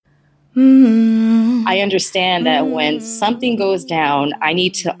I understand that when something goes down, I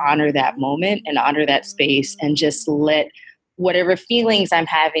need to honor that moment and honor that space and just let whatever feelings I'm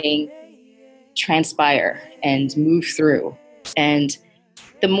having transpire and move through. And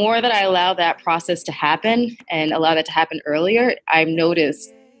the more that I allow that process to happen and allow that to happen earlier, I've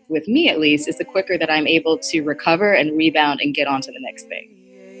noticed, with me at least, is the quicker that I'm able to recover and rebound and get on to the next thing.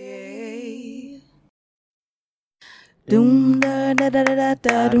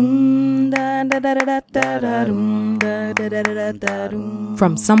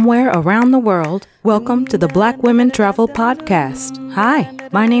 From somewhere around the world, welcome to the Black Women Travel Podcast. Hi,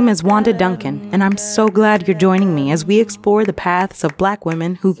 my name is Wanda Duncan, and I'm so glad you're joining me as we explore the paths of Black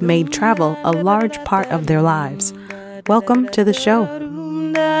women who've made travel a large part of their lives. Welcome to the show.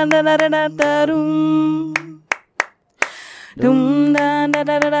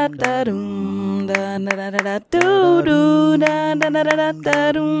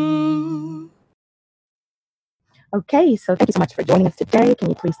 Okay, so thank you so much for joining us today. Can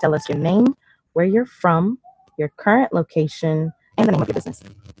you please tell us your name, where you're from, your current location, and the name of your business?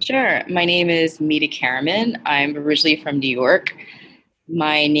 Sure. My name is Mita Karaman. I'm originally from New York.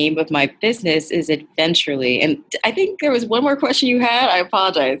 My name of my business is Adventurely. And I think there was one more question you had. I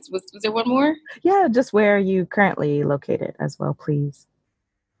apologize. Was there one more? Yeah, just where are you currently located as well, please?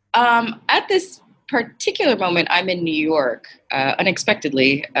 At this particular moment, I'm in New York,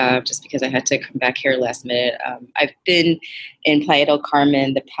 unexpectedly, just because I had to come back here last minute. I've been in Playa del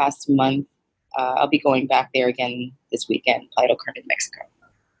Carmen the past month. I'll be going back there again this weekend, Playa del Carmen, Mexico.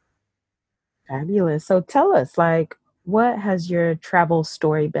 Fabulous. So tell us, what has your travel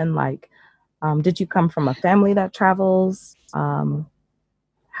story been like? Did you come from a family that travels?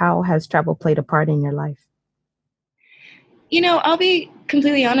 How has travel played a part in your life? I'll be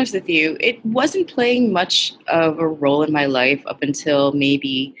completely honest with you. It wasn't playing much of a role in my life up until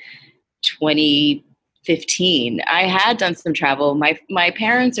maybe 2015. I had done some travel. My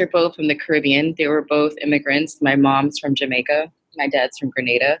parents are both from the Caribbean. They were both immigrants. My mom's from Jamaica. My dad's from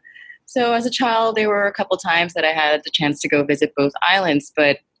Grenada. So as a child, there were a couple times that I had the chance to go visit both islands.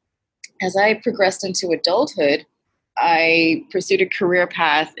 But as I progressed into adulthood, I pursued a career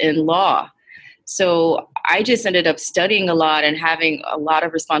path in law. So I just ended up studying a lot and having a lot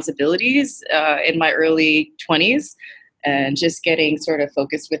of responsibilities in my early 20s and just getting sort of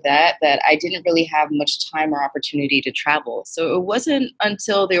focused with that I didn't really have much time or opportunity to travel. So it wasn't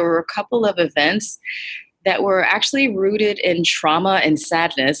until there were a couple of events that were actually rooted in trauma and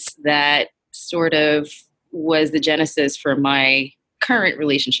sadness that sort of was the genesis for my current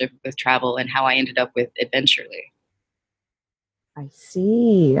relationship with travel and how I ended up with Adventurely. I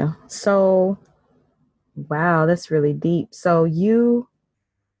see. So, wow, that's really deep. So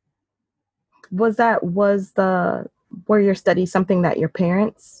were your studies something that your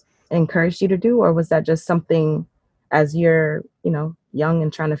parents encouraged you to do, or was that just something as you're, young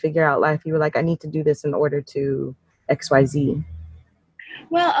and trying to figure out life, you were like, I need to do this in order to XYZ?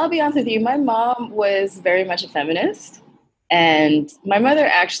 Well, I'll be honest with you. My mom was very much a feminist. And my mother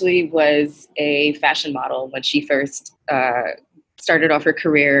actually was a fashion model when she first started off her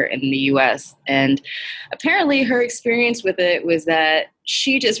career in the US. And apparently her experience with it was that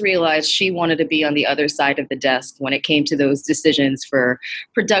she just realized she wanted to be on the other side of the desk when it came to those decisions for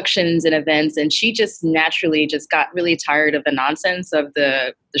productions and events. And she just naturally just got really tired of the nonsense of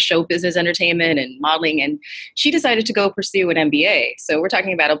the show business entertainment and modeling. And she decided to go pursue an MBA. So we're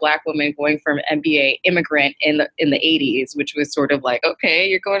talking about a Black woman going from MBA immigrant in the 80s, which was sort of like, okay,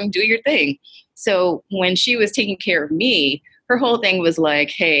 you're going to do your thing. So when she was taking care of me, her whole thing was like,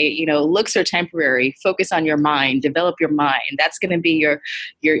 hey, looks are temporary. Focus on your mind, develop your mind. That's going to be your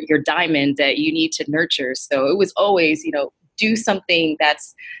diamond that you need to nurture. So it was always, do something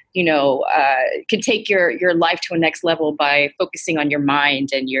that's, can take your life to a next level by focusing on your mind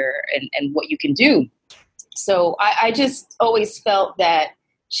and and what you can do. So I just always felt that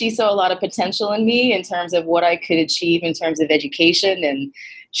she saw a lot of potential in me in terms of what I could achieve in terms of education. And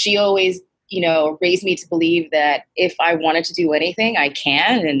she always raised me to believe that if I wanted to do anything, I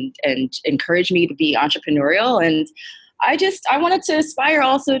can, and encourage me to be entrepreneurial. And I wanted to aspire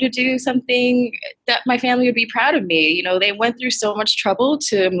also to do something that my family would be proud of me. They went through so much trouble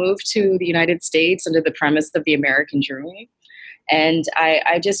to move to the United States under the premise of the American dream. And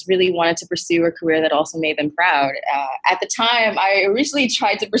I just really wanted to pursue a career that also made them proud. At the time, I originally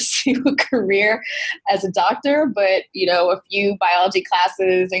tried to pursue a career as a doctor, but, a few biology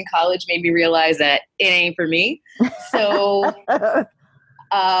classes in college made me realize that it ain't for me. So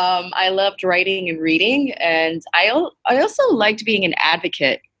I loved writing and reading. And I also liked being an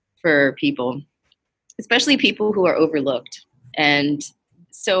advocate for people, especially people who are overlooked. And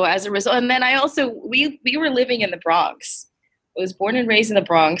So as a result, and then I also, we were living in the Bronx. I was born and raised in the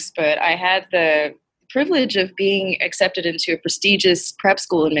Bronx, but I had the privilege of being accepted into a prestigious prep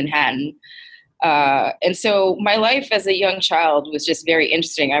school in Manhattan. And so my life as a young child was just very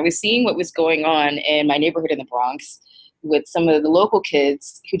interesting. I was seeing what was going on in my neighborhood in the Bronx with some of the local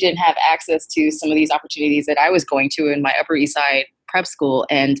kids who didn't have access to some of these opportunities that I was going to in my Upper East Side prep school.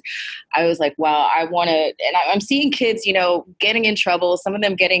 And I was like, wow, I want to, and I'm seeing kids, you know, getting in trouble, some of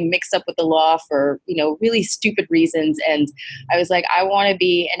them getting mixed up with the law for, you know, really stupid reasons. And I was like, I want to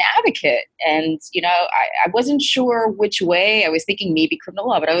be an advocate. And, you know, I wasn't sure which way. I was thinking maybe criminal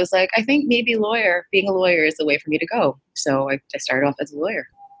law, but I was like, I think maybe being a lawyer is the way for me to go. So I started off as a lawyer.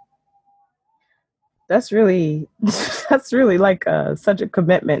 That's really like such a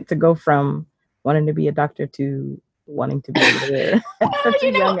commitment to go from wanting to be a doctor to wanting to be a lawyer at such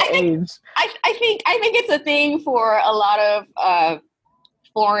a young age. I think it's a thing for a lot of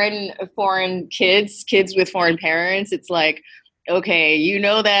foreign kids with foreign parents. It's like, okay, you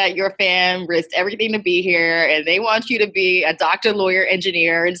know that your fam risked everything to be here, and they want you to be a doctor, lawyer,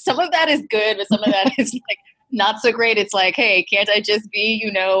 engineer, and some of that is good, but some of that is like not so great. It's like, hey, can't I just be,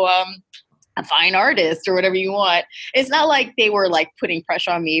 you know, a fine artist or whatever you want? It's not like they were like putting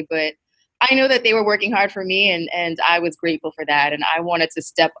pressure on me, but I know that they were working hard for me, and I was grateful for that. And I wanted to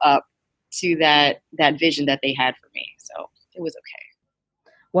step up to that vision that they had for me. So it was okay.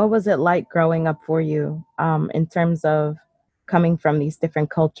 What was it like growing up for you in terms of coming from these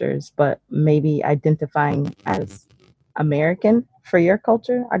different cultures, but maybe identifying as American for your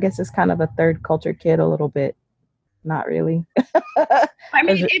culture? I guess it's kind of a third culture kid a little bit. Not really. I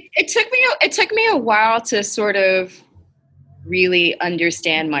mean, it took me a while to sort of really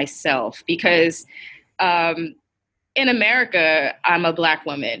understand myself, because in America, I'm a Black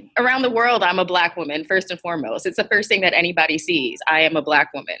woman. Around the world, I'm a Black woman, first and foremost. It's the first thing that anybody sees. I am a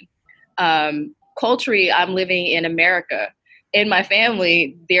Black woman. Culturally, I'm living in America. In my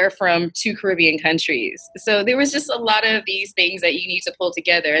family, they're from 2 Caribbean countries. So there was just a lot of these things that you need to pull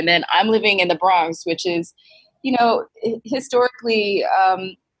together. And then I'm living in the Bronx, which is, you know, historically,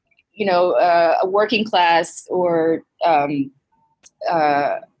 you know, a working class or, you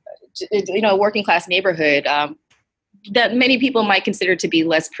know, working class neighborhood that many people might consider to be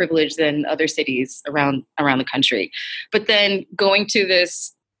less privileged than other cities around the country. But then going to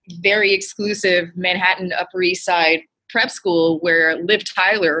this very exclusive Manhattan Upper East Side prep school where Liv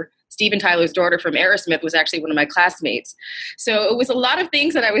Tyler, Steven Tyler's daughter from Aerosmith, was actually one of my classmates. So it was a lot of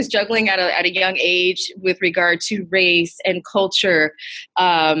things that I was juggling at a young age with regard to race and culture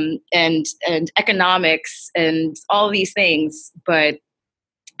and economics and all these things. But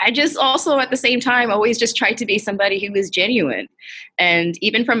I just also at the same time always just tried to be somebody who was genuine. And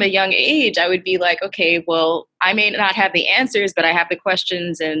even from a young age, I would be like, okay, well, I may not have the answers, but I have the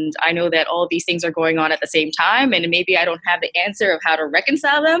questions, and I know that all these things are going on at the same time, and maybe I don't have the answer of how to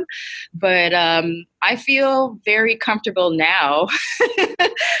reconcile them, but I feel very comfortable now.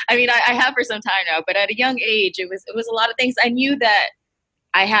 I mean, I have for some time now, but at a young age, it was a lot of things. I knew that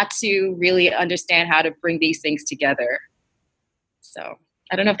I had to really understand how to bring these things together. So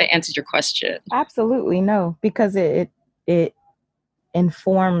I don't know if that answers your question. Absolutely no, because it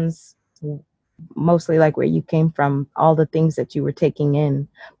informs mostly like where you came from, all the things that you were taking in.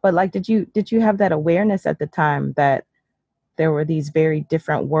 But like, did you have that awareness at the time that there were these very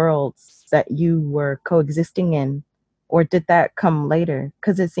different worlds that you were coexisting in, or did that come later?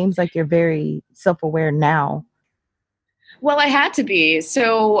 Because it seems like you're very self-aware now. Well, I had to be.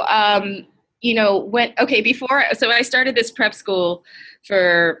 So, you know, so I started this prep school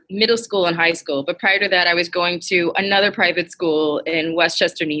for middle school and high school. But prior to that, I was going to another private school in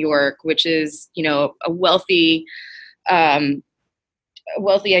Westchester, New York, which is, you know, a wealthy, I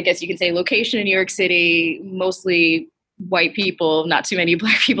guess you can say, location in New York City, mostly white people, not too many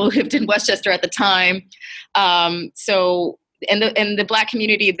Black people lived in Westchester at the time. So and the Black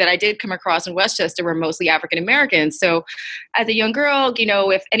community that I did come across in Westchester were mostly African Americans. So as a young girl, you know,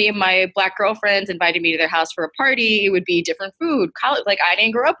 if any of my Black girlfriends invited me to their house for a party, it would be different food. Like, I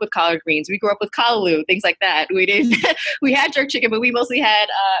didn't grow up with collard greens. We grew up with callaloo, things like that. We didn't, we had jerk chicken, but we mostly had,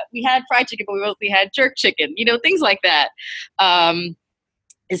 we had fried chicken, but we mostly had jerk chicken, you know, things like that.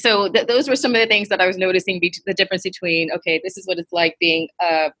 So those were some of the things that I was noticing, the difference between, okay, this is what it's like being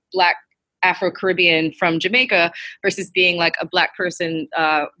a Black Afro-Caribbean from Jamaica versus being like a Black person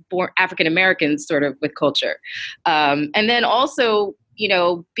born African-American sort of with culture. And then also,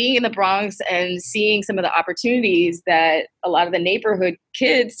 being in the Bronx and seeing some of the opportunities that a lot of the neighborhood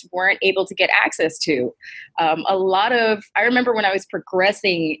kids weren't able to get access to. I remember when I was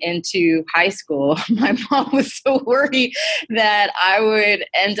progressing into high school, my mom was so worried that I would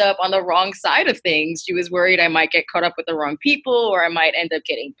end up on the wrong side of things. She was worried I might get caught up with the wrong people, or I might end up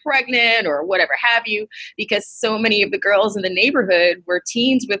getting pregnant or whatever have you, because so many of the girls in the neighborhood were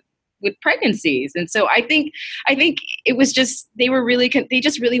teens with pregnancies. And so I think it was just, they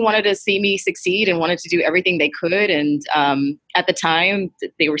just really wanted to see me succeed and wanted to do everything they could. And at the time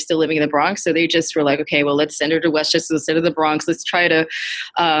they were still living in the Bronx. So they just were like, okay, well, let's send her to Westchester instead of the Bronx. Let's try to,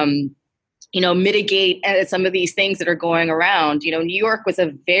 mitigate some of these things that are going around. New York was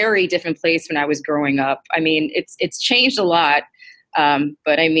a very different place when I was growing up. I mean, it's changed a lot.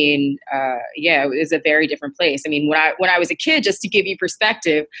 But I mean, it was a very different place. I mean, when I was a kid, just to give you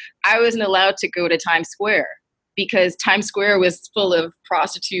perspective, I wasn't allowed to go to Times Square because Times Square was full of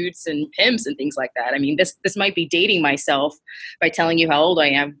prostitutes and pimps and things like that. I mean, this might be dating myself by telling you how old I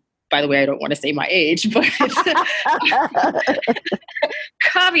am. By the way, I don't want to say my age, but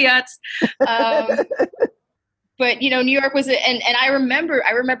caveats. But New York was, and I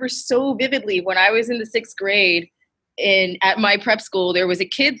remember so vividly when I was in the 6th grade. At my prep school, there was a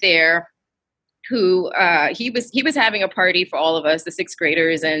kid there who he was having a party for all of us, the 6th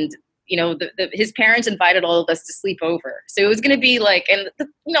graders, and his parents invited all of us to sleep over. So it was going to be like, and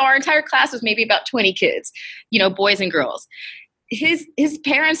our entire class was maybe about 20 kids, boys and girls. His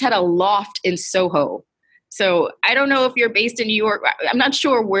parents had a loft in Soho. So I don't know if you're based in New York. I'm not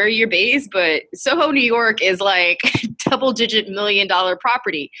sure where you're based, but Soho, New York is like double-digit $1 million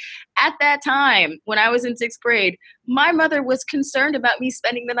property. At that time, when I was in 6th grade, my mother was concerned about me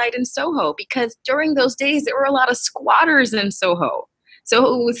spending the night in Soho because during those days, there were a lot of squatters in Soho.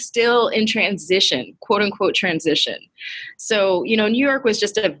 So it was still in transition, quote unquote transition. So, New York was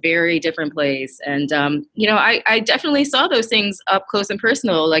just a very different place. And, I definitely saw those things up close and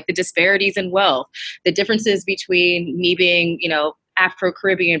personal, like the disparities in wealth, the differences between me being,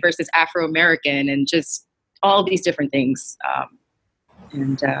 Afro-Caribbean versus Afro-American, and just all these different things. I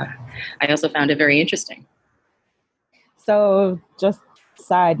also found it very interesting. So just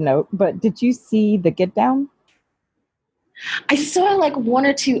side note, but did you see The Get Down? I saw like 1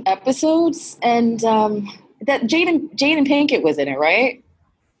 or 2 episodes, and that Jaden Pinkett was in it, right?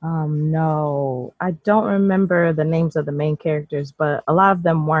 No, I don't remember the names of the main characters, but a lot of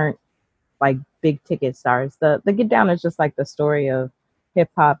them weren't like big ticket stars. The Get Down is just like the story of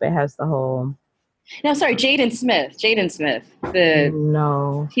hip hop. It has the whole. No, sorry, Jaden Smith.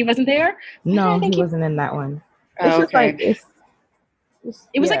 No, he wasn't there. No, he wasn't in that one. It's just okay. Like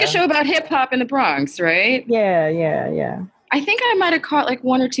it was like a show about hip hop in the Bronx, right? Yeah. I think I might have caught like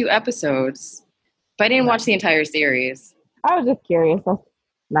 1 or 2 episodes, but I didn't watch the entire series. I was just curious. That's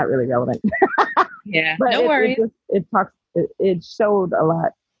not really relevant. Yeah, but no worries. It showed a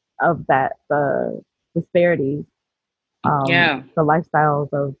lot of that, the disparities, the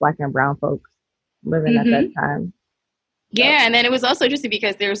lifestyles of Black and brown folks living at that time. Yeah, and then it was also interesting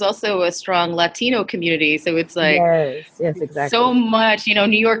because there's also a strong Latino community. So it's like, yes, exactly. So much,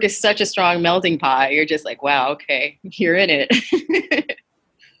 New York is such a strong melting pot. You're just like, wow, okay, you're in it.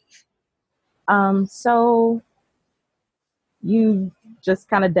 So you just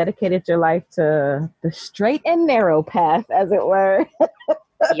kind of dedicated your life to the straight and narrow path, as it were.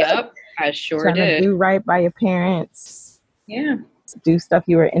 Yep, I sure Trying did. To do right by your parents. Yeah. Do stuff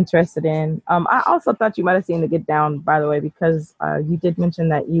you were interested in. I also thought you might have seen The Get Down, by the way, because you did mention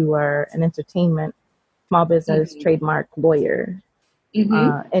that you were an entertainment, small business, trademark lawyer,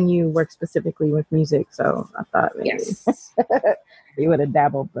 and you work specifically with music. So I thought maybe you would have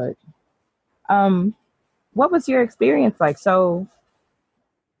dabbled. But what was your experience like? So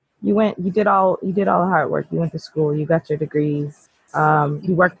you did all the hard work. You went to school. You got your degrees.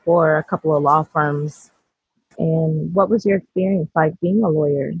 You worked for a couple of law firms. And what was your experience like being a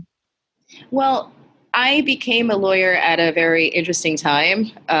lawyer? Well, I became a lawyer at a very interesting time,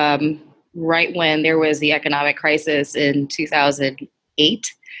 right when there was the economic crisis in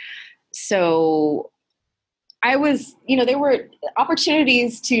 2008. So I was, there were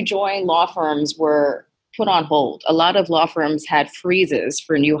opportunities to join law firms were put on hold. A lot of law firms had freezes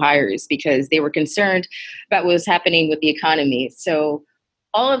for new hires because they were concerned about what was happening with the economy. So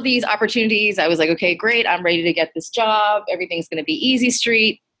all of these opportunities, I was like, okay, great. I'm ready to get this job. Everything's going to be easy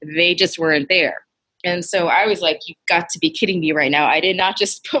street. They just weren't there. And so I was like, you've got to be kidding me right now. I did not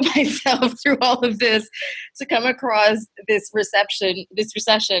just put myself through all of this to come across this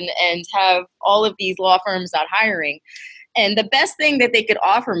recession and have all of these law firms not hiring. And the best thing that they could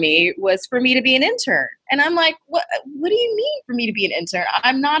offer me was for me to be an intern. And I'm like, what do you mean for me to be an intern?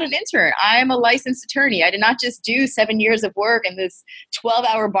 I'm not an intern. I'm a licensed attorney. I did not just do 7 years of work and this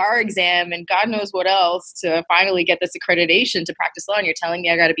 12-hour bar exam and God knows what else to finally get this accreditation to practice law. And you're telling me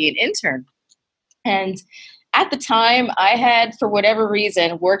I got to be an intern. And at the time, I had, for whatever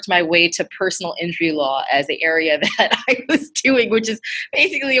reason, worked my way to personal injury law as the area that I was doing, which is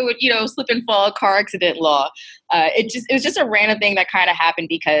basically, slip and fall car accident law. It was just a random thing that kind of happened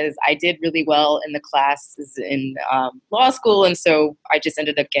because I did really well in the classes in law school, and so I just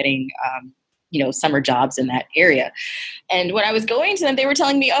ended up getting summer jobs in that area. And when I was going to them, they were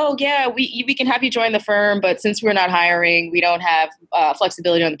telling me, oh, yeah, we can have you join the firm, but since we're not hiring, we don't have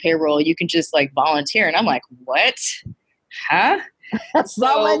flexibility on the payroll. You can just volunteer. And I'm like, what? Huh?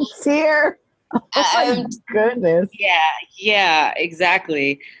 Volunteer? Oh, my goodness. Yeah,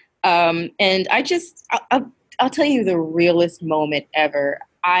 exactly. And I'll tell you the realest moment ever.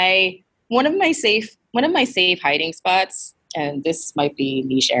 One of my safe hiding spots, and this might be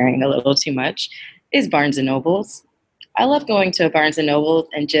me sharing a little too much, is Barnes & Noble's. I love going to Barnes & Noble's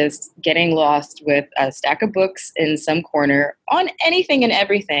and just getting lost with a stack of books in some corner on anything and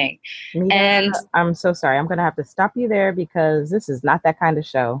everything. Mita, and I'm so sorry. I'm going to have to stop you there because this is not that kind of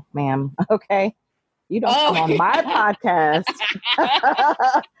show, ma'am. Okay? You don't come on my podcast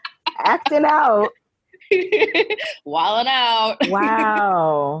acting out. Wilding out.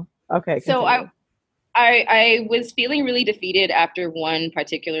 Wow. Okay. So I was feeling really defeated after one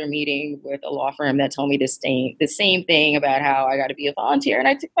particular meeting with a law firm that told me the same thing about how I got to be a volunteer. And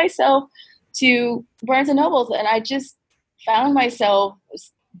I took myself to Barnes & Noble's and I just found myself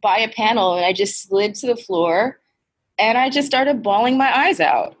by a panel and I just slid to the floor and I just started bawling my eyes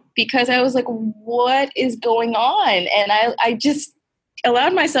out because I was like, what is going on? And I just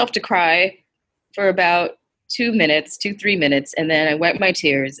allowed myself to cry for about 3 minutes. And then I wiped my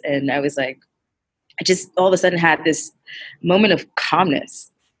tears and I was like, I just all of a sudden had this moment of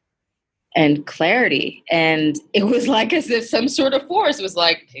calmness and clarity. And it was like as if some sort of force was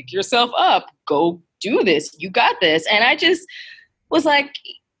like, pick yourself up, go do this. You got this. And I just was like,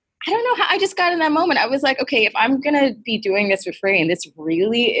 I don't know how I just got in that moment. I was like, okay, if I'm going to be doing this for free and this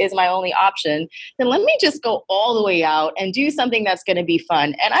really is my only option, then let me just go all the way out and do something that's going to be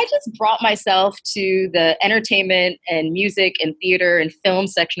fun. And I just brought myself to the entertainment and music and theater and film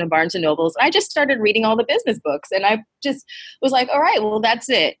section of Barnes & Noble's. I just started reading all the business books. And I just was like, all right, well, that's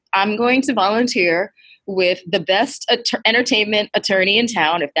it. I'm going to volunteer with the best entertainment attorney in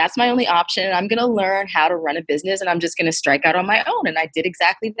town. If that's my only option, I'm going to learn how to run a business and I'm just going to strike out on my own. And I did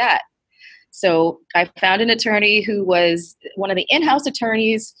exactly that. So I found an attorney who was one of the in-house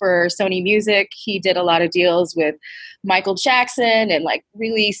attorneys for Sony Music. He did a lot of deals with Michael Jackson and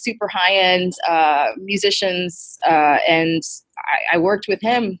really super high-end musicians. And I worked with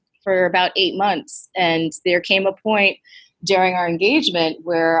him for about 8 months. And there came a point during our engagement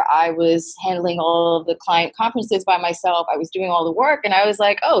where I was handling all of the client conferences by myself. I was doing all the work and I was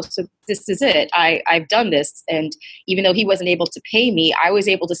like, oh, so this is it. I've done this. And even though he wasn't able to pay me, I was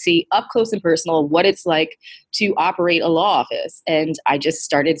able to see up close and personal what it's like to operate a law office. And I just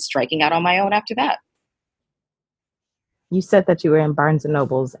started striking out on my own after that. You said that you were in Barnes &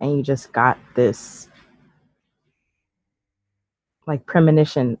 Noble's and you just got this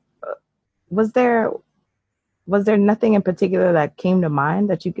premonition. Was there nothing in particular that came to mind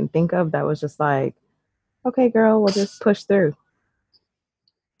that you can think of that was just like, okay, girl, we'll just push through?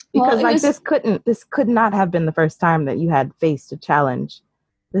 Because this could not have been the first time that you had faced a challenge.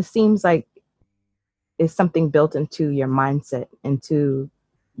 This seems like it's something built into your mindset, into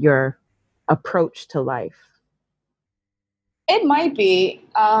your approach to life. It might be.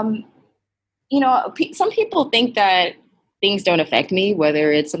 Some people think that things don't affect me,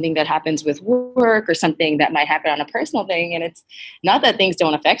 whether it's something that happens with work or something that might happen on a personal thing. And it's not that things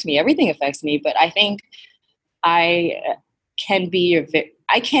don't affect me. Everything affects me. But I think I can be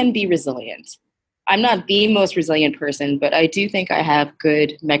resilient. I'm not the most resilient person, but I do think I have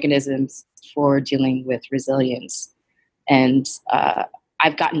good mechanisms for dealing with resilience. And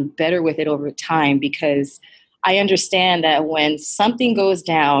I've gotten better with it over time because I understand that when something goes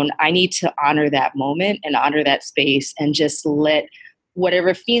down, I need to honor that moment and honor that space and just let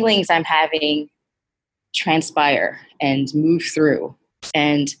whatever feelings I'm having transpire and move through.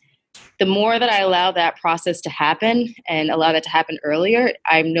 And the more that I allow that process to happen and allow that to happen earlier,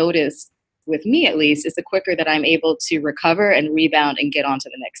 I've noticed, with me at least, is the quicker that I'm able to recover and rebound and get on to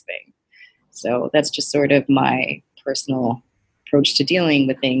the next thing. So that's just sort of my personal approach to dealing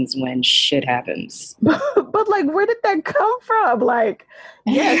with things when shit happens. But like, where did that come from? Like,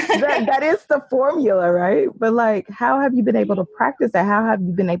 yes, that is the formula, right? But like, how have you been able to practice that? How have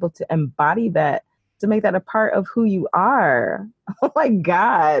you been able to embody that to make that a part of who you are? Oh my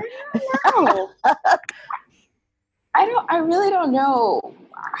God. I really don't know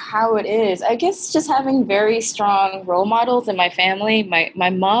how it is. I guess just having very strong role models in my family, my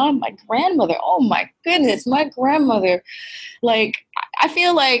mom, my grandmother. Oh my goodness, my grandmother. Like, I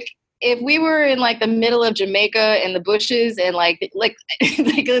feel like if we were in like the middle of Jamaica in the bushes and like let's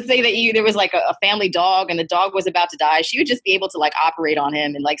say that there was like a family dog and the dog was about to die, she would just be able to like operate on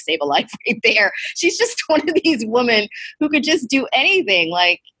him and like save a life right there. She's just one of these women who could just do anything.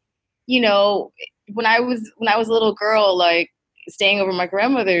 Like, when I was a little girl, like staying over my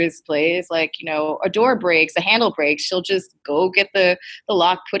grandmother's place, like, a door breaks, a handle breaks, she'll just go get the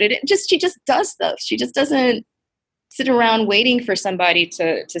lock, put it in. She just does stuff. She just doesn't sit around waiting for somebody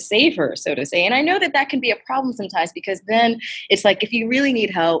to save her, so to say. And I know that can be a problem sometimes, because then it's like, if you really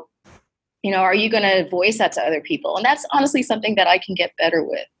need help, are you going to voice that to other people? And that's honestly something that I can get better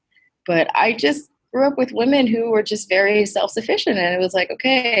with. But I just grew up with women who were just very self-sufficient, and it was like,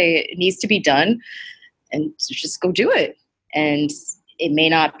 okay, it needs to be done, and just go do it. And it may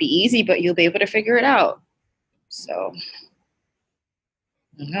not be easy, but you'll be able to figure it out. So,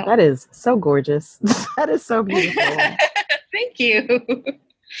 that is so gorgeous. That is so beautiful. Thank you.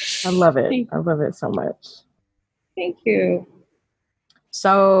 I love it. I love it so much. Thank you.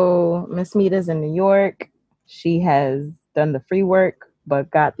 So Miss Mita's in New York. She has done the free work, but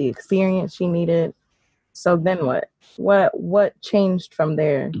got the experience she needed. So then what? What changed from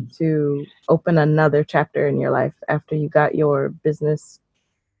there to open another chapter in your life after you got your business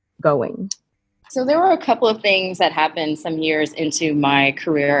going? So there were a couple of things that happened some years into my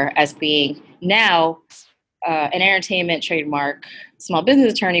career as being now an entertainment trademark small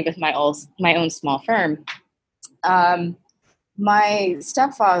business attorney with my own small firm. My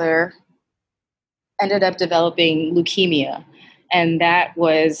stepfather ended up developing leukemia, and that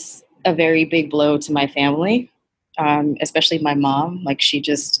was a very big blow to my family, especially my mom. Like, she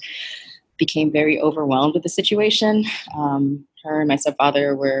just became very overwhelmed with the situation. Her and my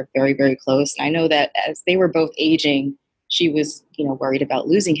stepfather were very, very close. And I know that as they were both aging, she was, worried about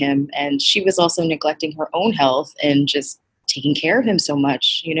losing him. And she was also neglecting her own health and just taking care of him so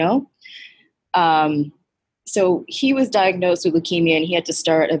much, So he was diagnosed with leukemia, and he had to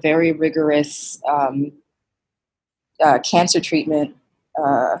start a very rigorous cancer treatment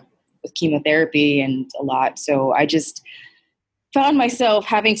with chemotherapy and a lot. So I just found myself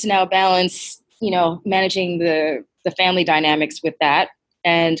having to now balance, managing the family dynamics with that.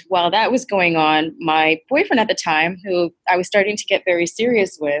 And while that was going on, my boyfriend at the time, who I was starting to get very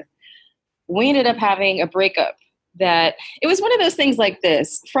serious with, we ended up having a breakup. That it was one of those things like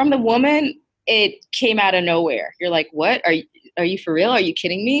this. From the woman, it came out of nowhere. You're like, what? Are you for real? Are you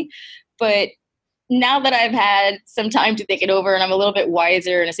kidding me? But now that I've had some time to think it over and I'm a little bit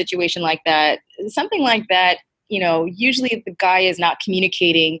wiser in a situation like that, something like that, usually the guy is not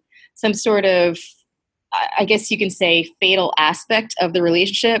communicating some sort of, I guess you can say, fatal aspect of the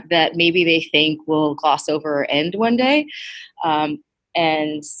relationship that maybe they think will gloss over or end one day.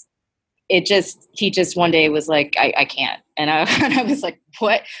 And he just one day was like, I can't. And I was like,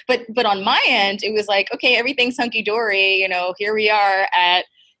 what? But on my end, it was like, okay, everything's hunky-dory. Here we are at,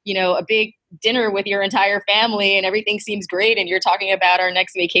 a big dinner with your entire family and everything seems great. And you're talking about our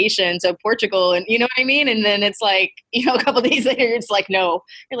next vacation to Portugal, and you know what I mean? And then it's like, a couple of days later, it's like, no.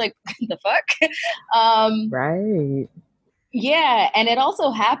 You're like, what the fuck? Right. Yeah. And it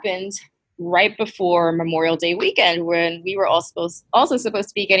also happened right before Memorial Day weekend, when we were also supposed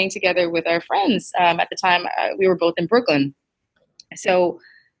to be getting together with our friends. At the time, we were both in Brooklyn. So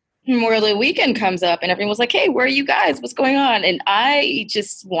Memorial Day weekend comes up and everyone was like, hey, where are you guys? What's going on? And I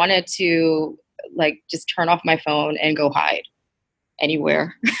just wanted to just turn off my phone and go hide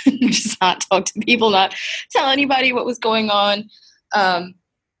anywhere. Just not talk to people, not tell anybody what was going on. And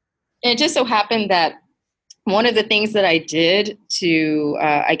it just so happened that one of the things that I did to,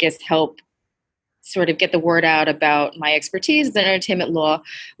 help sort of get the word out about my expertise in entertainment law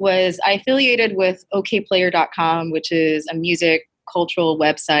was I affiliated with okplayer.com, which is a music cultural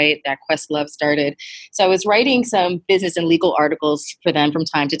website that Questlove started. So I was writing some business and legal articles for them from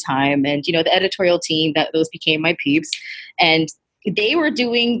time to time. And, the editorial team, those became my peeps. And they were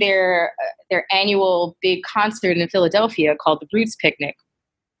doing their annual big concert in Philadelphia called the Roots Picnic.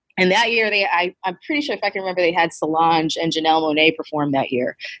 And that year, I'm pretty sure, if I can remember, they had Solange and Janelle Monáe perform that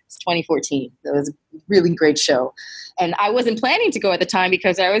year. It's 2014. It was a really great show. And I wasn't planning to go at the time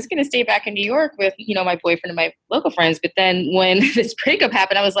because I was going to stay back in New York with, my boyfriend and my local friends. But then when this breakup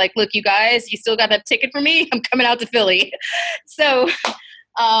happened, I was like, look, you guys, you still got that ticket for me? I'm coming out to Philly. So,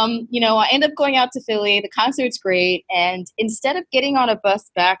 I end up going out to Philly. The concert's great. And instead of getting on a bus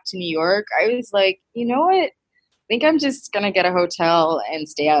back to New York, I was like, you know what? I think I'm just going to get a hotel and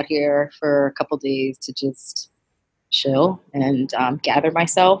stay out here for a couple days to just chill and gather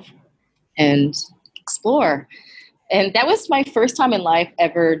myself and explore. And that was my first time in life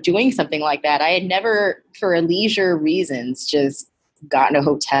ever doing something like that. I had never, for leisure reasons, just gotten a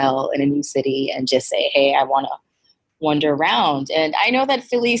hotel in a new city and just say, hey, I want to wander around. And I know that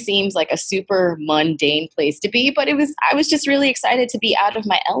Philly seems like a super mundane place to be, but I was just really excited to be out of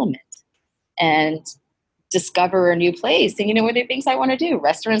my element and discover a new place. And were there things I want to do?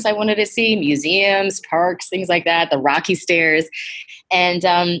 Restaurants I wanted to see, museums, parks, things like that, the Rocky Stairs.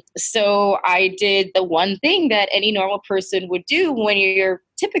 And so I did the one thing that any normal person would do when you're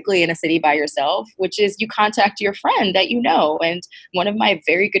typically in a city by yourself, which is you contact your friend that you know. And one of my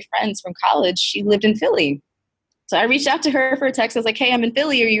very good friends from college, she lived in Philly. So I reached out to her for a text. I was like, hey, I'm in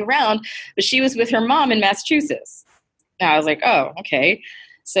Philly. Are you around? But she was with her mom in Massachusetts. And I was like, oh, okay.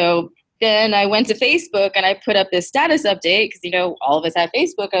 So then I went to Facebook and I put up this status update because, all of us have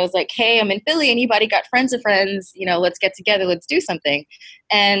Facebook. I was like, hey, I'm in Philly. Anybody got friends of friends? Let's get together. Let's do something.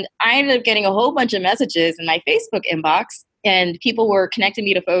 And I ended up getting a whole bunch of messages in my Facebook inbox, and people were connecting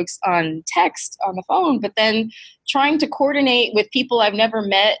me to folks on text on the phone, but then trying to coordinate with people I've never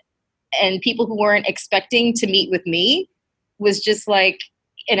met and people who weren't expecting to meet with me was just like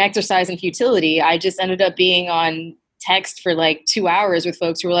an exercise in futility. I just ended up being on text for like 2 hours with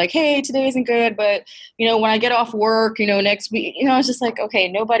folks who were like, hey, today isn't good, but when I get off work, next week, it's just like,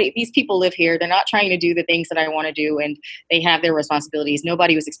 okay, these people live here. They're not trying to do the things that I want to do, and they have their responsibilities.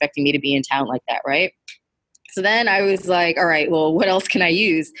 Nobody was expecting me to be in town like that, right? So then I was like, all right, well, what else can I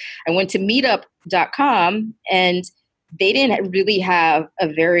use? I went to meetup.com, and they didn't really have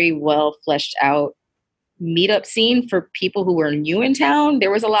a very well fleshed out meetup scene for people who were new in town.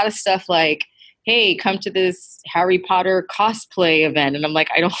 There was a lot of stuff like, hey, come to this Harry Potter cosplay event. And I'm like,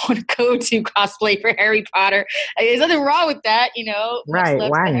 I don't want to go to cosplay for Harry Potter. There's nothing wrong with that, Right.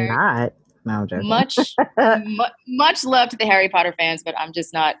 Why not? No, I'm joking. Much love to the Harry Potter fans, but I'm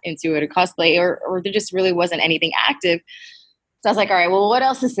just not into it. A cosplay or there just really wasn't anything active. So I was like, all right, well, what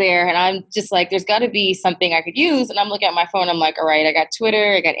else is there? And I'm just like, there's got to be something I could use. And I'm looking at my phone. I'm like, all right, I got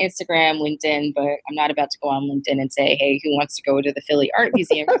Twitter, I got Instagram, LinkedIn, but I'm not about to go on LinkedIn and say, hey, who wants to go to the Philly Art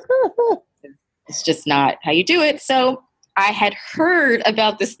Museum? It's just not how you do it. So I had heard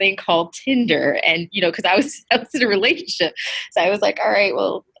about this thing called Tinder, and because I was in a relationship, so I was like, all right,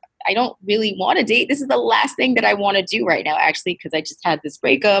 well, I don't really want to date. This is the last thing that I want to do right now, actually, because I just had this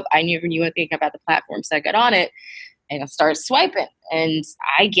breakup. I never knew anything about the platform, so I got on it and I start swiping, and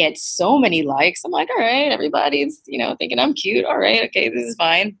I get so many likes. I'm like, all right, everybody's thinking I'm cute. All right, okay, this is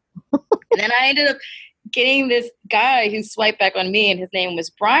fine. And then I ended up getting this guy who swiped back on me, and his name was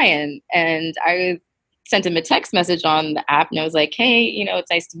Brian. And I sent him a text message on the app, and I was like, hey,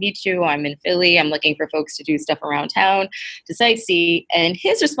 it's nice to meet you. I'm in Philly. I'm looking for folks to do stuff around town, to sightsee. And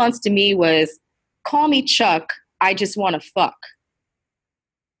his response to me was, call me Chuck. I just want to fuck.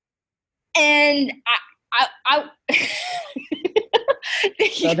 And I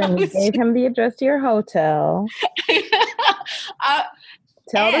so then you gave him the address to your hotel.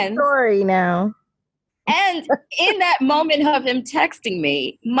 Tell the story now. And in that moment of him texting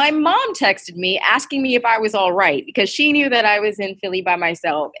me, my mom texted me asking me if I was all right, because she knew that I was in Philly by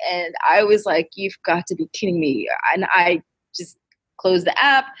myself. And I was like, you've got to be kidding me. And I just closed the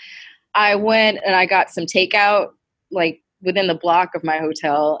app. I went and I got some takeout, like within the block of my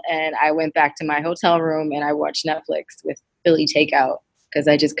hotel. And I went back to my hotel room and I watched Netflix with Philly takeout because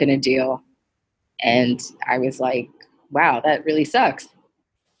I just couldn't deal. And I was like, wow, that really sucks.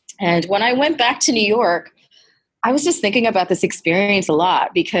 And when I went back to New York, I was just thinking about this experience a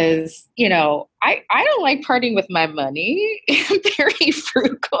lot because, I don't like partying with my money. I'm very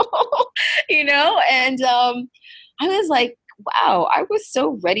frugal, and I was like, wow, I was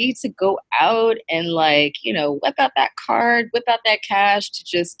so ready to go out and whip out that card, whip out that cash to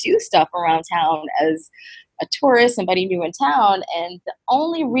just do stuff around town as a tourist, somebody new in town. And the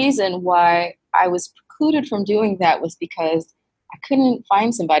only reason why I was precluded from doing that was because I couldn't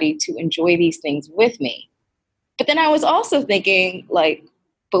find somebody to enjoy these things with me. But then I was also thinking,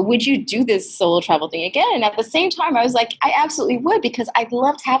 but would you do this solo travel thing again? And at the same time, I was like, I absolutely would, because I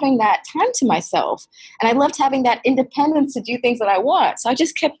loved having that time to myself. And I loved having that independence to do things that I want. So I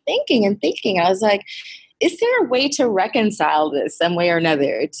just kept thinking and thinking. I was like, is there a way to reconcile this some way or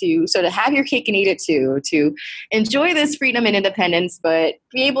another, to sort of have your cake and eat it too, to enjoy this freedom and independence, but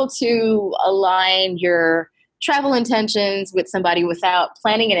be able to align your travel intentions with somebody without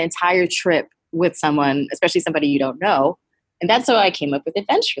planning an entire trip with someone, especially somebody you don't know? And that's how I came up with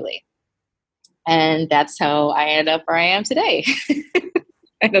Eventually. And that's how I ended up where I am today.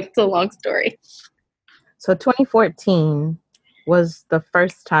 I know it's a long story. So 2014 was the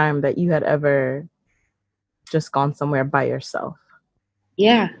first time that you had ever just gone somewhere by yourself.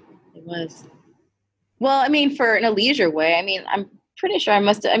 Yeah, it was. Well, I mean, in a leisure way, I mean, I'm pretty sure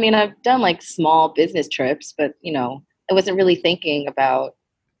I've done like small business trips, but, I wasn't really thinking about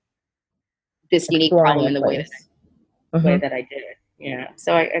this unique problem in the way that I did. Yeah.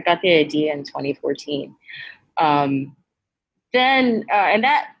 So I got the idea in 2014. So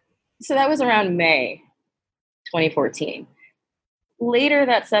that was around May 2014. Later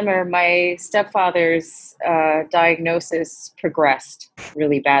that summer, my stepfather's diagnosis progressed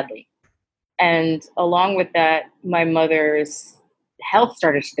really badly. And along with that, my mother's health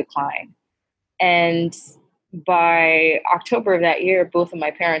started to decline. And by October of that year, both of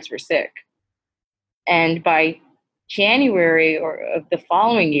my parents were sick. And by January of the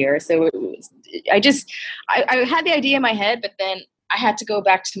following year, so I had the idea in my head, but then I had to go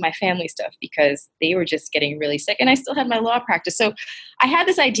back to my family stuff because they were just getting really sick, and I still had my law practice. So I had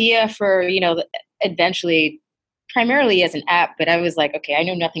this idea for, Eventually, primarily as an app, but I was like, okay, I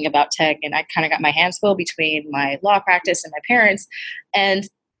know nothing about tech, and I kind of got my hands full between my law practice and my parents. And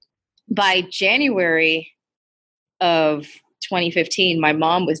by January of 2015, my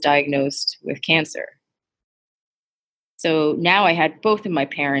mom was diagnosed with cancer. So now I had both of my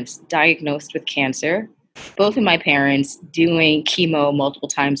parents diagnosed with cancer, both of my parents doing chemo multiple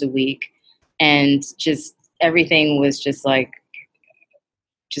times a week, and just everything was just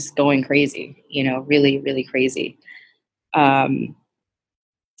going crazy, really, really crazy.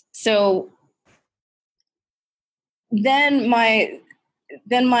 So then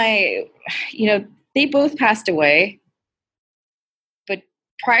they both passed away. But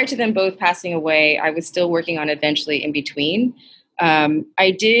prior to them both passing away, I was still working on Eventually in between.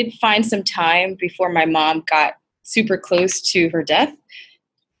 I did find some time before my mom got super close to her death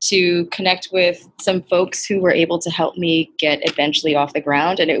to connect with some folks who were able to help me get Eventually off the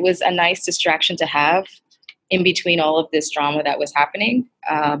ground. And it was a nice distraction to have in between all of this drama that was happening.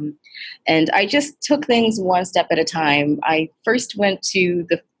 And I just took things one step at a time. I first went to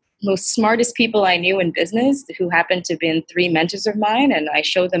the most smartest people I knew in business, who happened to have been 3 mentors of mine, and I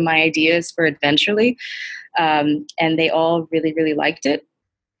showed them my ideas for Eventually. And they all really, really liked it.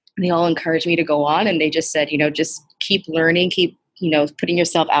 They all encouraged me to go on, and they just said, just keep learning, keep, putting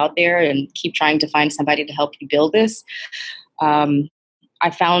yourself out there, and keep trying to find somebody to help you build this. I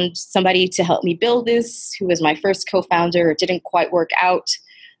found somebody to help me build this, who was my first co-founder. It didn't quite work out.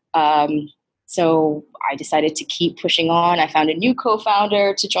 So I decided to keep pushing on. I found a new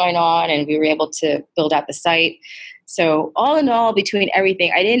co-founder to join on, and we were able to build out the site. So all in all, between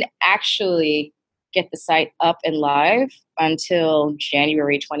everything, I didn't actually get the site up and live until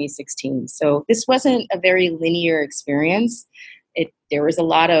January 2016. So this wasn't a very linear experience. There was a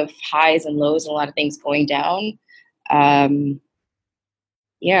lot of highs and lows and a lot of things going down. And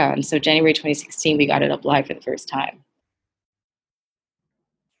so January 2016, we got it up live for the first time.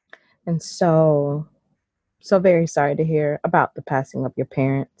 And so very sorry to hear about the passing of your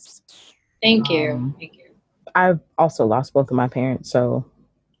parents. Thank you. I've also lost both of my parents, so.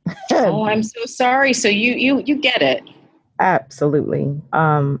 Oh, I'm so sorry. So you get it. Absolutely.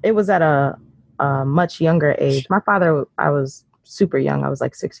 It was at a much younger age. My father, I was super young. I was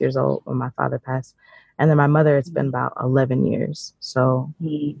like 6 years old when my father passed. And then my mother, it's been about 11 years. So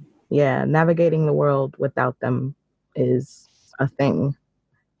yeah, navigating the world without them is a thing.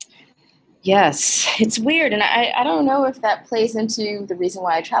 Yes, it's weird. And I don't know if that plays into the reason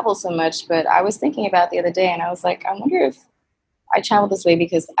why I travel so much, but I was thinking about it the other day, and I was like, I wonder if I travel this way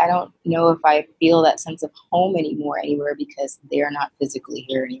because I don't know if I feel that sense of home anywhere because they are not physically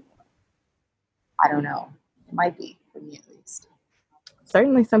here anymore. I don't know. It might be, for me at least.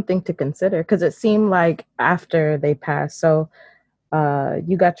 Certainly something to consider, because it seemed like after they passed. So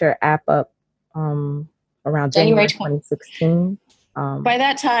you got your app up around January 2016. By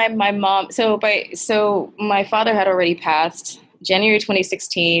that time, my mom. So my father had already passed. January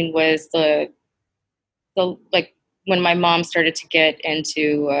 2016 was the when my mom started to get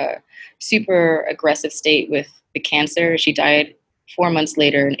into a super aggressive state with the cancer. She died 4 months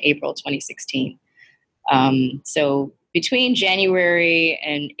later in April 2016. So between January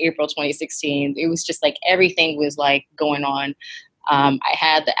and April 2016, it was just like everything was like going on. I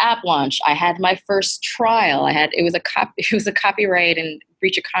had the app launch. I had my first trial. It was a copyright and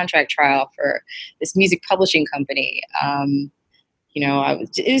breach of contract trial for this music publishing company.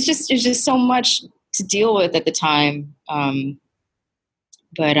 It was just so much to deal with at the time.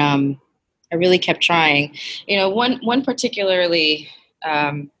 But I really kept trying. One particularly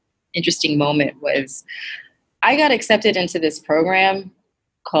interesting moment was I got accepted into this program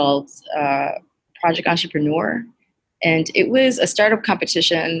called Project Entrepreneur. And it was a startup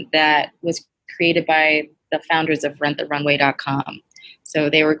competition that was created by the founders of renttherunway.com.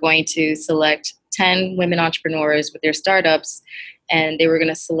 So they were going to select 10 women entrepreneurs with their startups, and they were going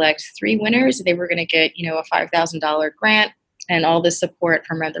to select 3 winners. They were going to get, a $5,000 grant and all the support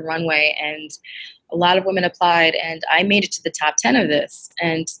from Rent the Runway. And a lot of women applied, and I made it to the top 10 of this.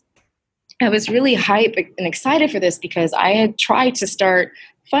 And I was really hyped and excited for this because I had tried to start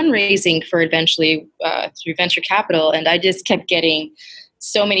fundraising for eventually through venture capital, and I just kept getting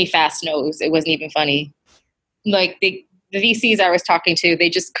so many fast no's. It wasn't even funny. Like the VCs I was talking to, they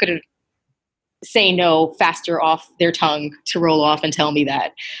just couldn't say no faster off their tongue to roll off and tell me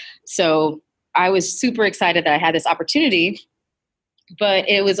that. So I was super excited that I had this opportunity, but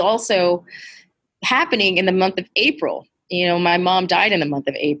it was also happening in the month of April. My mom died in the month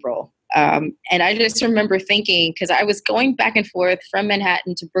of April. And I just remember thinking, because I was going back and forth from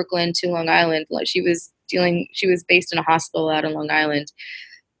Manhattan to Brooklyn to Long Island. She was based in a hospital out in Long Island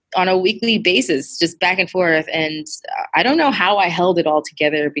on a weekly basis, just back and forth. And I don't know how I held it all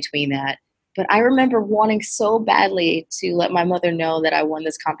together between that. But I remember wanting so badly to let my mother know that I won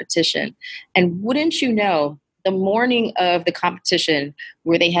this competition. And wouldn't you know, the morning of the competition,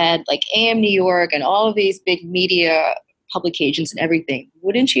 where they had like AM New York and all of these big media publications and everything,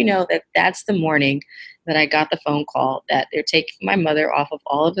 wouldn't you know that that's the morning that I got the phone call that they're taking my mother off of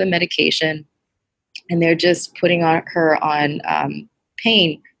all of the medication, and they're just putting her on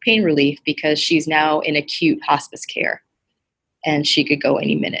pain relief because she's now in acute hospice care and she could go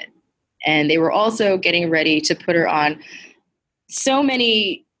any minute. And they were also getting ready to put her on so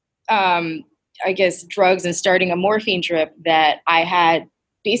many drugs and starting a morphine drip that I had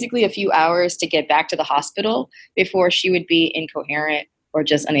basically a few hours to get back to the hospital before she would be incoherent or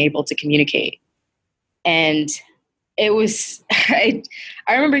just unable to communicate. And it was, I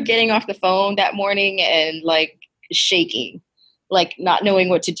remember getting off the phone that morning and like shaking, like not knowing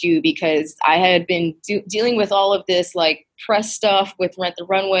what to do, because I had been dealing with all of this like press stuff with Rent the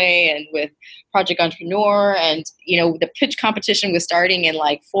Runway and with Project Entrepreneur. And, the pitch competition was starting in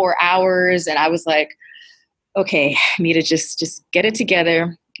like 4 hours. And I was like, okay, Mita, just get it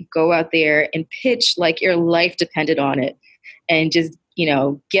together, go out there and pitch like your life depended on it, and just,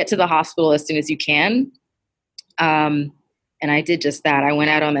 get to the hospital as soon as you can. And I did just that. I went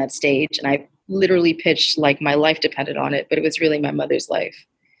out on that stage and I literally pitched like my life depended on it, but it was really my mother's life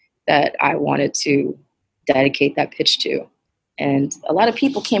that I wanted to dedicate that pitch to. And a lot of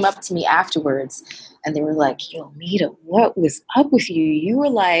people came up to me afterwards and they were like, yo, Mita, what was up with you? You were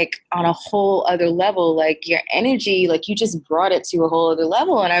like on a whole other level, like your energy, like you just brought it to a whole other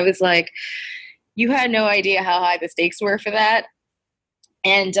level. And I was like, you had no idea how high the stakes were for that.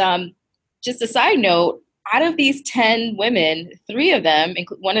 And just a side note, out of these 10 women, 3 of them,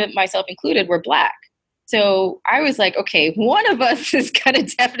 one of myself included, were Black. So I was like, okay, one of us is going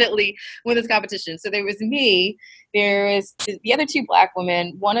to definitely win this competition. So there was me, there was the other 2 Black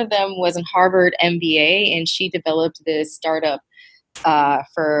women. One of them was in Harvard MBA, and she developed this startup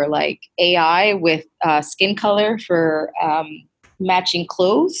for like AI with skin color for matching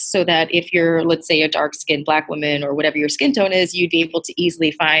clothes, so that if you're, let's say, a dark-skinned Black woman or whatever your skin tone is, you'd be able to easily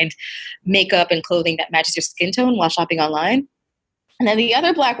find makeup and clothing that matches your skin tone while shopping online. And then the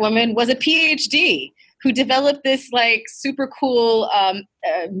other Black woman was a PhD who developed this like super cool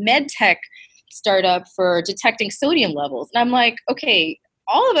med tech startup for detecting sodium levels. And I'm like, okay,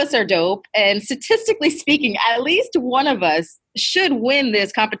 all of us are dope. And statistically speaking, at least one of us should win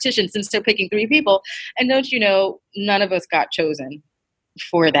this competition since they're picking 3 people. And don't you know, none of us got chosen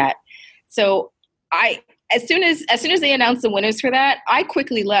for that. So as soon as they announced the winners for that, I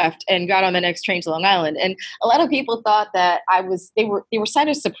quickly left and got on the next train to Long Island. And a lot of people thought that they were kind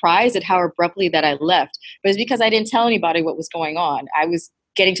of surprised at how abruptly that I left. But it's because I didn't tell anybody what was going on. I was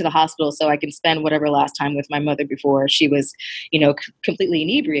getting to the hospital so I can spend whatever last time with my mother before she was, completely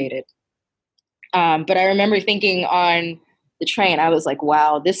inebriated. But I remember thinking on the train, I was like,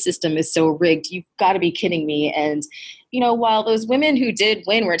 wow, this system is so rigged. You've got to be kidding me. And, while those women who did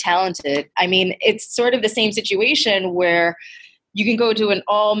win were talented, I mean, it's sort of the same situation where you can go to an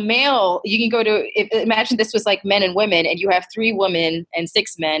all male, you can go to, imagine this was like men and women, and you have 3 women and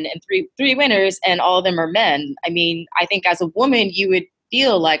 6 men and three winners, and all of them are men. I mean, I think as a woman, you would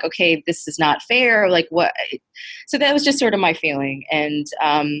feel like, okay, this is not fair. Like what? So that was just sort of my feeling. And,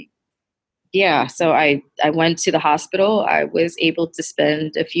 yeah, so I went to the hospital. I was able to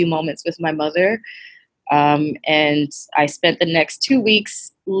spend a few moments with my mother. And I spent the next 2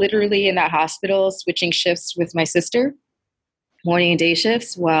 weeks literally in that hospital, switching shifts with my sister, morning and day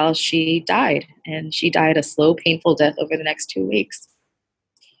shifts, while she died. And she died a slow, painful death over the next 2 weeks.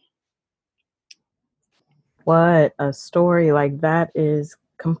 What a story. Like, that is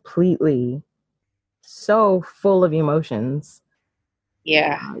completely so full of emotions.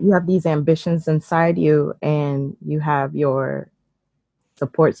 Yeah. You have these ambitions inside you, and you have your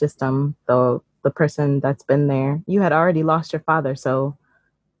support system, the person that's been there. You had already lost your father, so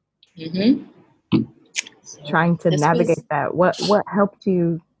trying to navigate that. What helped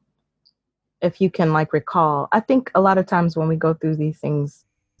you, if you can like recall? I think a lot of times when we go through these things,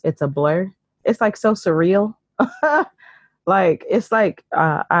 it's a blur. It's like so surreal. Like it's like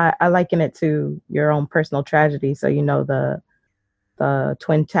I liken it to your own personal tragedy. So you know the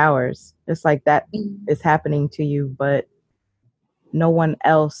Twin Towers. It's like that is happening to you, but no one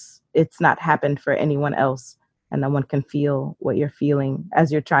else. It's not happened for anyone else, and no one can feel what you're feeling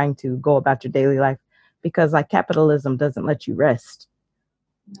as you're trying to go about your daily life, because like capitalism doesn't let you rest.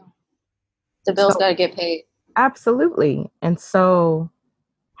 No. The bills got to get paid. Absolutely. And so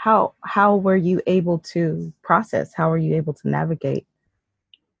how were you able to process? How were you able to navigate?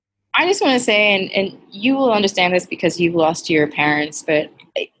 I just want to say, and you will understand this because you've lost your parents, but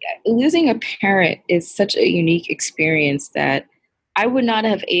losing a parent is such a unique experience that I would not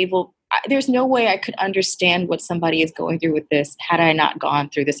have there's no way I could understand what somebody is going through with this had I not gone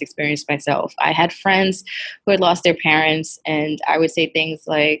through this experience myself. I had friends who had lost their parents, and I would say things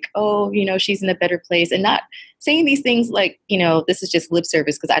like, oh, she's in a better place, and not saying these things like, this is just lip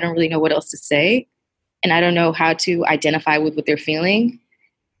service, because I don't really know what else to say, and I don't know how to identify with what they're feeling.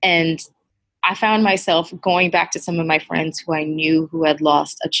 And I found myself going back to some of my friends who I knew who had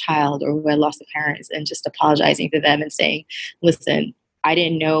lost a child or who had lost a parent, and just apologizing to them and saying, listen, I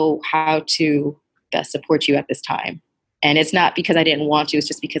didn't know how to best support you at this time. And it's not because I didn't want to, it's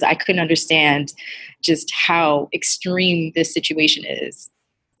just because I couldn't understand just how extreme this situation is.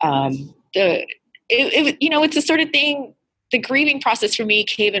 It's the sort of thing, the grieving process for me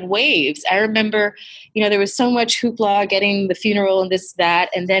came in waves. I remember, there was so much hoopla getting the funeral and this,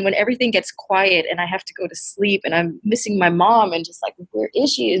 that. And then when everything gets quiet and I have to go to sleep and I'm missing my mom and just like, where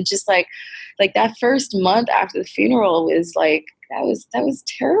is she? And just like that first month after the funeral was like, that was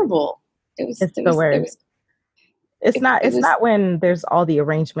terrible. It's not when there's all the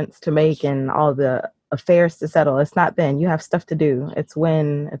arrangements to make and all the affairs to settle. It's not then. You have stuff to do. It's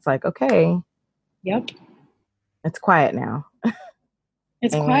when it's like, okay. Yep. It's quiet now.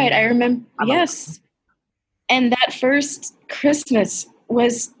 It's quiet. I remember. Yes. And that first Christmas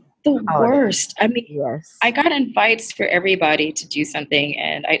was the worst. I mean, yes. I got invites for everybody to do something,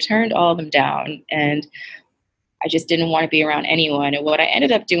 and I turned all of them down, and I just didn't want to be around anyone. And what I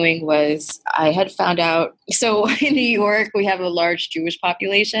ended up doing was I had found out, so in New York, we have a large Jewish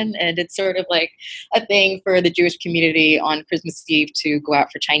population, and it's sort of like a thing for the Jewish community on Christmas Eve to go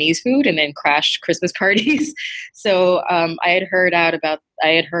out for Chinese food and then crash Christmas parties. So I had heard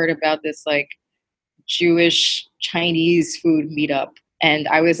about this like Jewish Chinese food meetup. And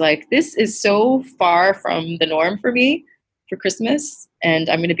I was like, this is so far from the norm for me for Christmas. And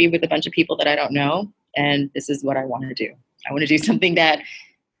I'm going to be with a bunch of people that I don't know. And this is what I want to do. I want to do something that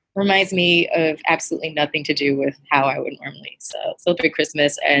reminds me of absolutely nothing to do with how I would normally celebrate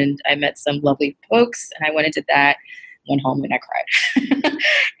Christmas. And I met some lovely folks, and I went into that, went home, and I cried.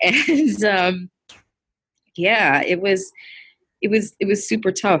 And yeah, it was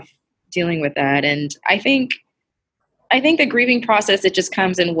super tough dealing with that. And I think the grieving process, it just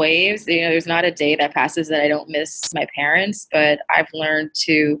comes in waves. There's not a day that passes that I don't miss my parents, but I've learned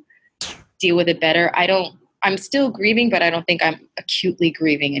to deal with it better. I'm still grieving, but I don't think I'm acutely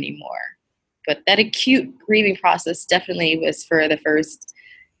grieving anymore. But that acute grieving process definitely was for the first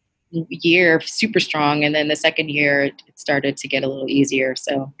year super strong. And then the second year, it started to get a little easier.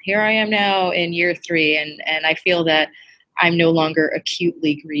 So here I am now in year 3, and I feel that I'm no longer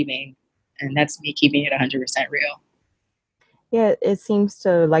acutely grieving. And that's me keeping it 100% real. Yeah, it seems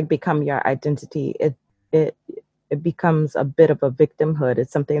to like become your identity. It becomes a bit of a victimhood.